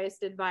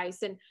unbiased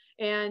advice.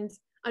 And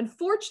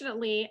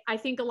unfortunately, I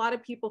think a lot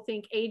of people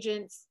think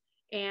agents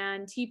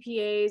and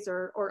TPAs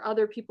or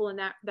other people in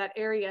that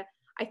area,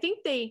 I think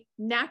they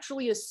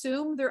naturally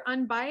assume they're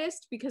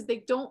unbiased because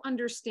they don't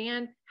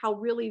understand how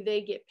really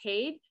they get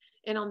paid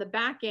and on the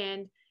back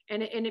end.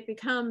 And it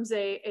becomes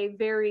a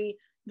very,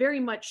 very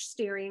much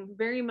steering,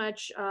 very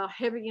much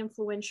heavy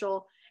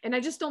influential. And I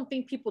just don't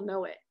think people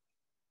know it.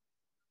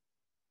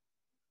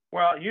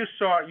 Well, you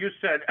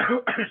said,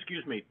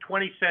 excuse me,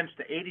 20 cents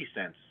to 80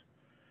 cents.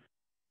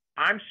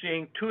 I'm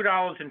seeing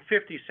 $2.50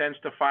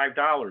 to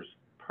 $5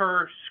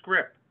 per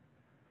script.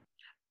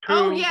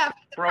 Oh yeah,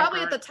 probably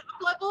at the top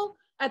level,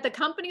 at the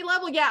company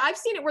level. Yeah, I've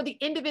seen it where the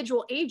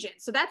individual agent,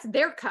 so that's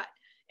their cut,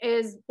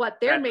 is what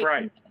they're making.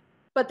 Right.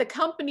 But the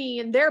company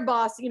and their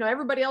boss, you know,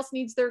 everybody else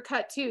needs their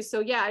cut too. So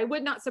yeah, it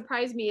would not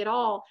surprise me at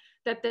all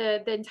that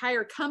the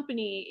entire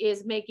company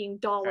is making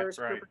dollars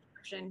per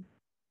prescription.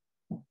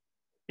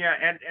 Yeah,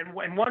 and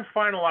one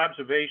final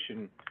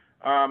observation,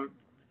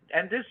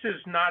 and this is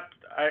not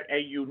a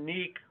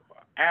unique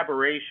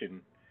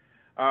aberration.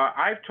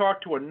 I've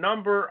talked to a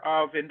number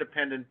of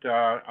independent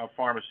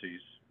pharmacies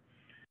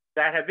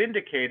that have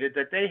indicated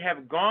that they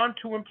have gone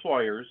to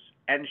employers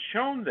and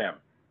shown them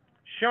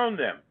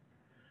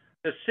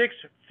the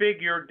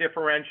six-figure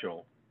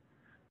differential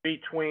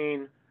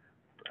between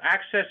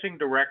accessing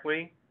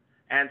directly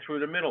and through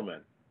the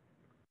middleman.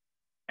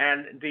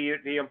 And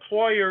the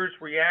employer's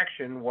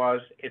reaction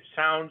was, it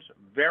sounds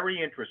very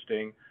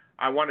interesting.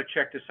 I want to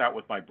check this out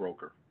with my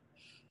broker.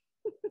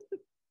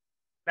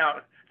 Now,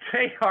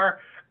 they are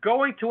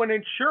going to an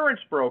insurance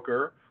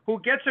broker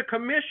who gets a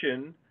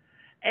commission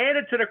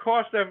added to the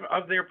cost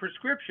of their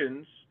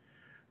prescriptions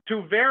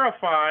to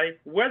verify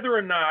whether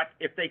or not,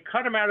 if they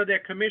cut them out of their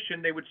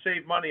commission, they would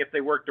save money if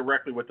they worked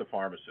directly with the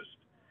pharmacist.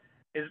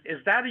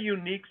 Is that a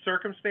unique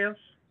circumstance?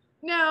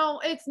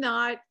 No, it's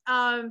not.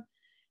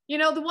 You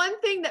know, the one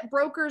thing that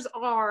brokers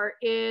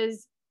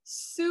is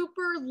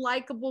super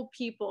likable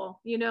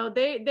people. You know,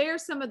 they are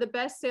some of the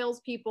best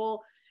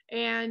salespeople,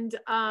 and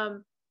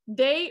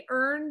they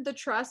earn the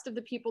trust of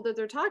the people that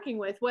they're talking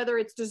with, whether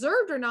it's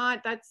deserved or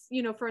not. That's,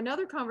 you know, for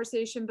another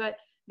conversation, but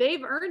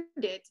they've earned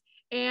it.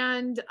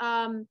 And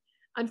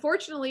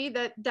unfortunately,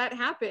 that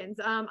happens.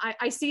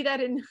 I see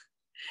that in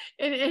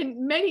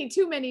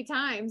too many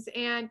times,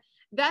 and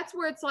that's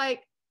where it's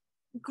like,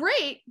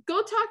 great,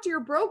 go talk to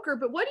your broker,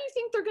 but what do you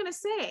think they're going to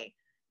say?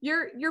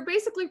 You're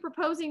basically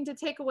proposing to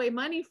take away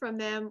money from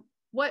them.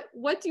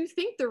 What do you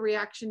think the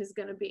reaction is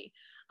going to be?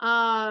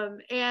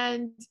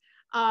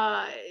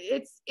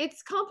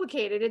 It's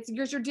complicated. It's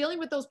because you're dealing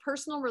with those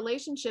personal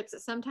relationships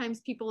that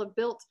sometimes people have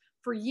built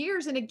for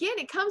years. And again,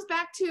 it comes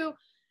back to,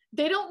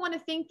 they don't want to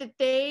think that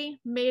they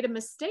made a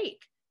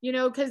mistake, you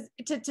know, because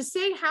to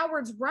say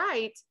Howard's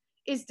right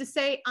is to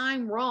say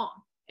I'm wrong.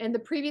 And the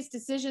previous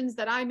decisions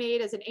that I made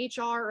as an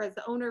HR or as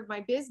the owner of my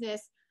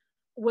business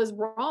was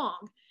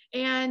wrong.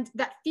 And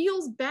that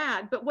feels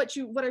bad. But what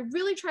I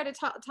really try to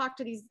talk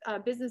to these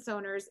business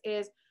owners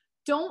is,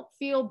 don't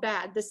feel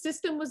bad. The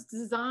system was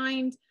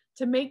designed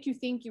to make you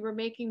think you were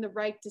making the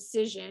right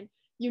decision.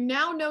 You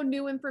now know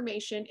new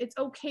information. It's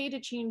okay to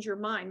change your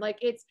mind. Like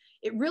it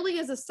really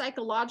is a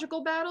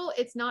psychological battle.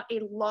 It's not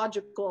a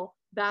logical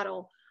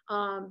battle.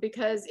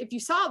 Because if you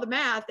saw the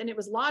math and it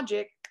was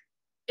logic,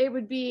 it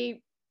would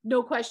be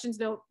no questions,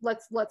 no,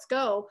 let's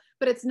go.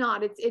 But it's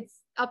not. It's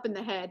up in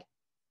the head.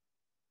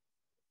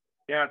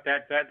 Yeah,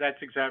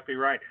 that's exactly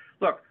right.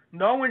 Look,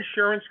 no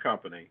insurance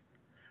company,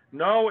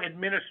 no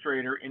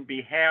administrator in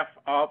behalf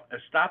of a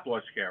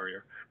stop-loss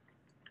carrier,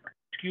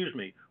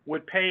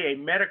 would pay a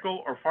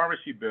medical or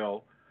pharmacy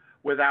bill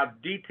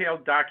without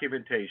detailed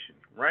documentation,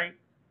 right?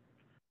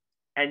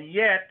 And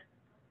yet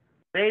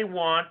they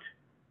want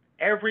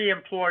every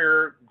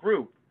employer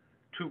group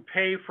to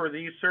pay for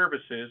these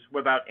services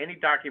without any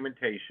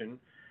documentation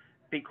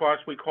because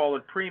we call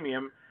it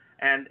premium.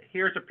 And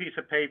here's a piece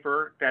of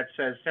paper that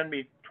says, send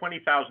me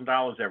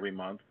 $20,000 every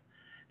month.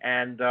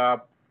 And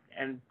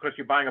because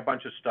you're buying a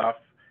bunch of stuff,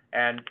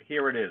 and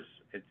here it is.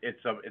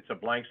 It's a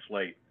blank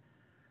slate.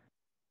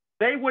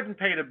 They wouldn't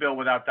pay the bill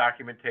without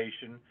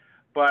documentation,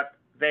 but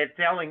they're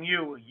telling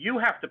you, you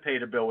have to pay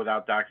the bill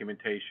without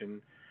documentation,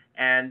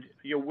 and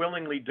you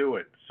willingly do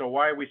it. So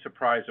why are we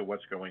surprised at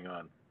what's going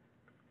on?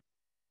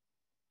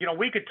 You know,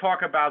 we could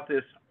talk about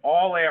this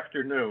all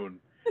afternoon,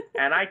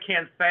 and I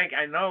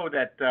know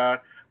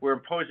that we're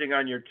imposing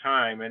on your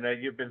time, and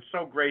you've been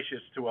so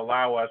gracious to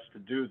allow us to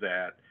do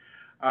that.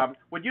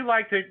 Would you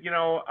like to,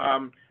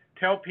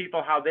 tell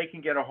people how they can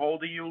get a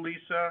hold of you,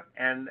 Lisa,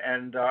 and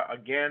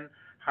again,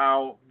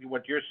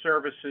 what your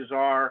services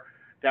are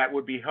that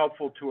would be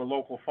helpful to a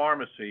local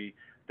pharmacy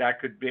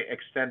that could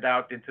extend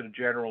out into the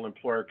general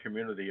employer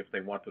community if they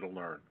wanted to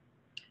learn?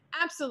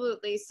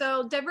 Absolutely.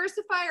 So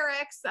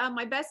DiversifyRx,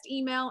 my best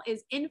email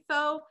is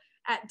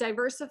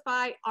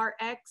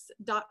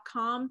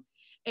info@diversifyrx.com.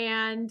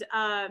 And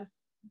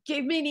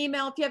give me an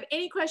email if you have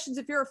any questions.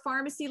 If you're a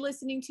pharmacy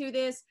listening to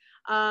this,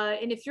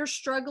 and if you're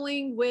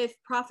struggling with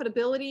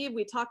profitability,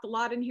 we talked a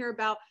lot in here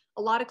about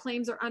a lot of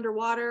claims are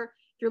underwater.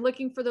 If you're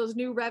looking for those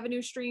new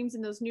revenue streams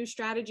and those new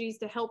strategies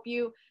to help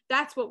you,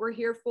 that's what we're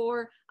here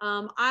for.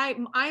 I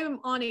am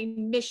on a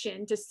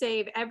mission to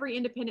save every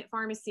independent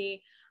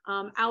pharmacy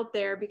out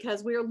there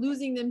because we are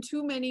losing them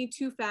too many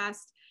too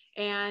fast.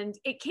 And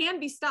it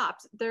can be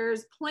stopped.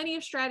 There's plenty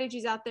of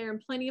strategies out there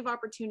and plenty of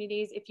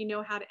opportunities if you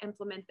know how to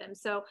implement them.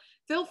 So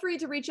feel free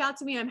to reach out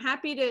to me. I'm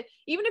happy to,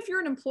 even if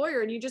you're an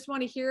employer and you just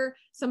want to hear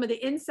some of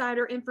the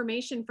insider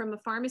information from a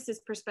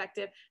pharmacist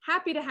perspective,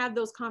 happy to have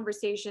those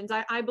conversations.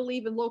 I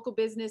believe in local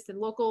business and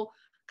local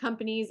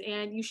companies,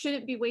 and you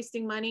shouldn't be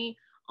wasting money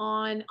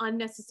on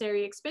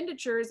unnecessary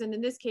expenditures. And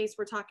in this case,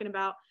 we're talking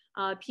about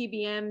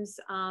PBMs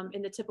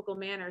in the typical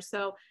manner.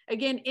 So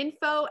again,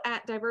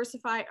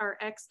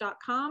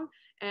 info@diversifyrx.com,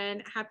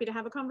 and happy to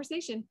have a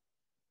conversation.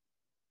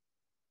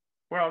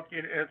 Well,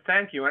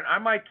 thank you. And I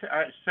might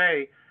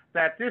say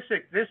that this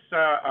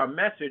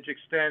message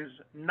extends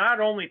not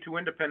only to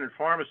independent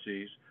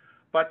pharmacies,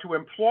 but to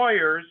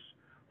employers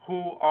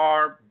who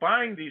are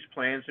buying these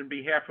plans on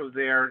behalf of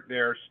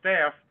their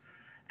staff,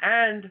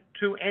 and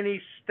to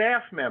any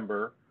staff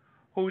member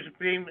who's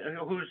being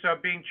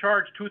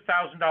charged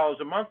 $2,000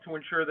 a month to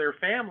insure their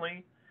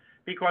family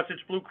because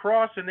it's Blue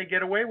Cross and they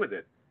get away with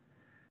it.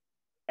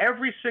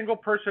 Every single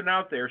person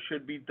out there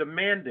should be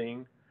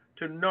demanding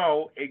to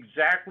know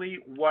exactly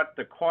what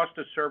the cost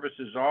of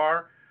services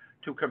are,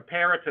 to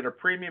compare it to the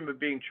premium of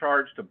being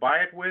charged to buy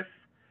it with,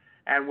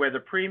 and where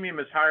the premium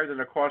is higher than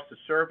the cost of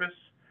service,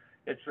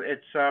 it's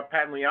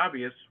patently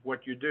obvious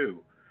what you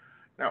do.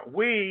 Now,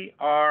 we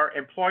are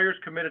employers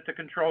committed to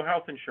control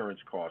health insurance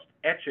costs.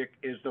 ECHIC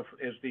is the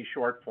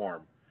short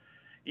form.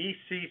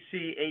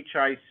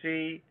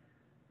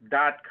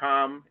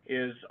 ECCHIC.com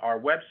is our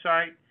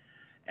website,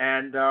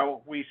 and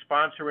we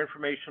sponsor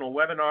informational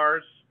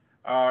webinars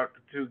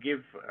to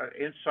give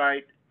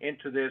insight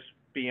into this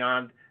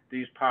beyond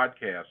these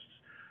podcasts.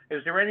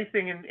 Is there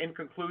anything in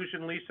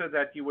conclusion, Lisa,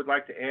 that you would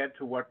like to add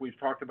to what we've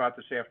talked about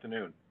this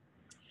afternoon?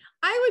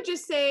 I would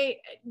just say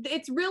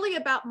it's really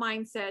about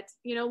mindset.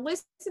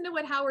 Listen to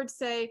what Howard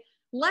say,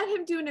 let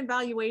him do an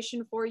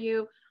evaluation for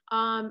you,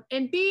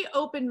 and be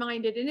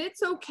open-minded. And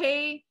it's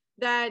okay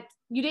that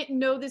you didn't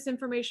know this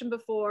information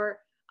before.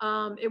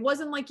 It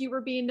wasn't like you were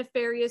being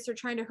nefarious or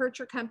trying to hurt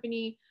your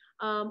company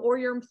or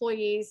your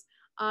employees.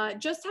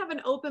 Just have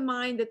an open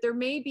mind that there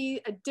may be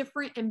a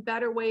different and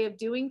better way of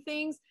doing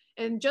things.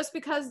 And just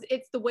because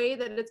it's the way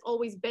that it's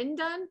always been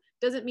done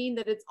doesn't mean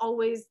that it's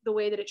always the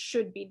way that it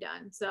should be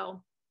done.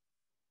 So.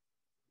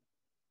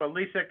 Well,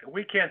 Lisa,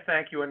 we can't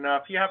thank you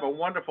enough. You have a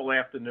wonderful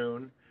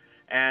afternoon,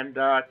 and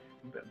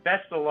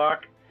best of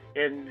luck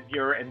in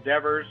your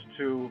endeavors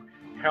to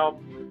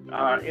help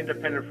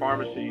independent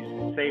pharmacies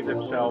save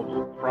themselves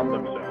from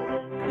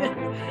themselves.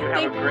 You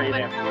have a great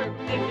afternoon.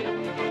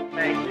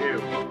 Thank you. Thank you.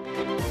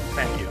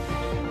 Thank you.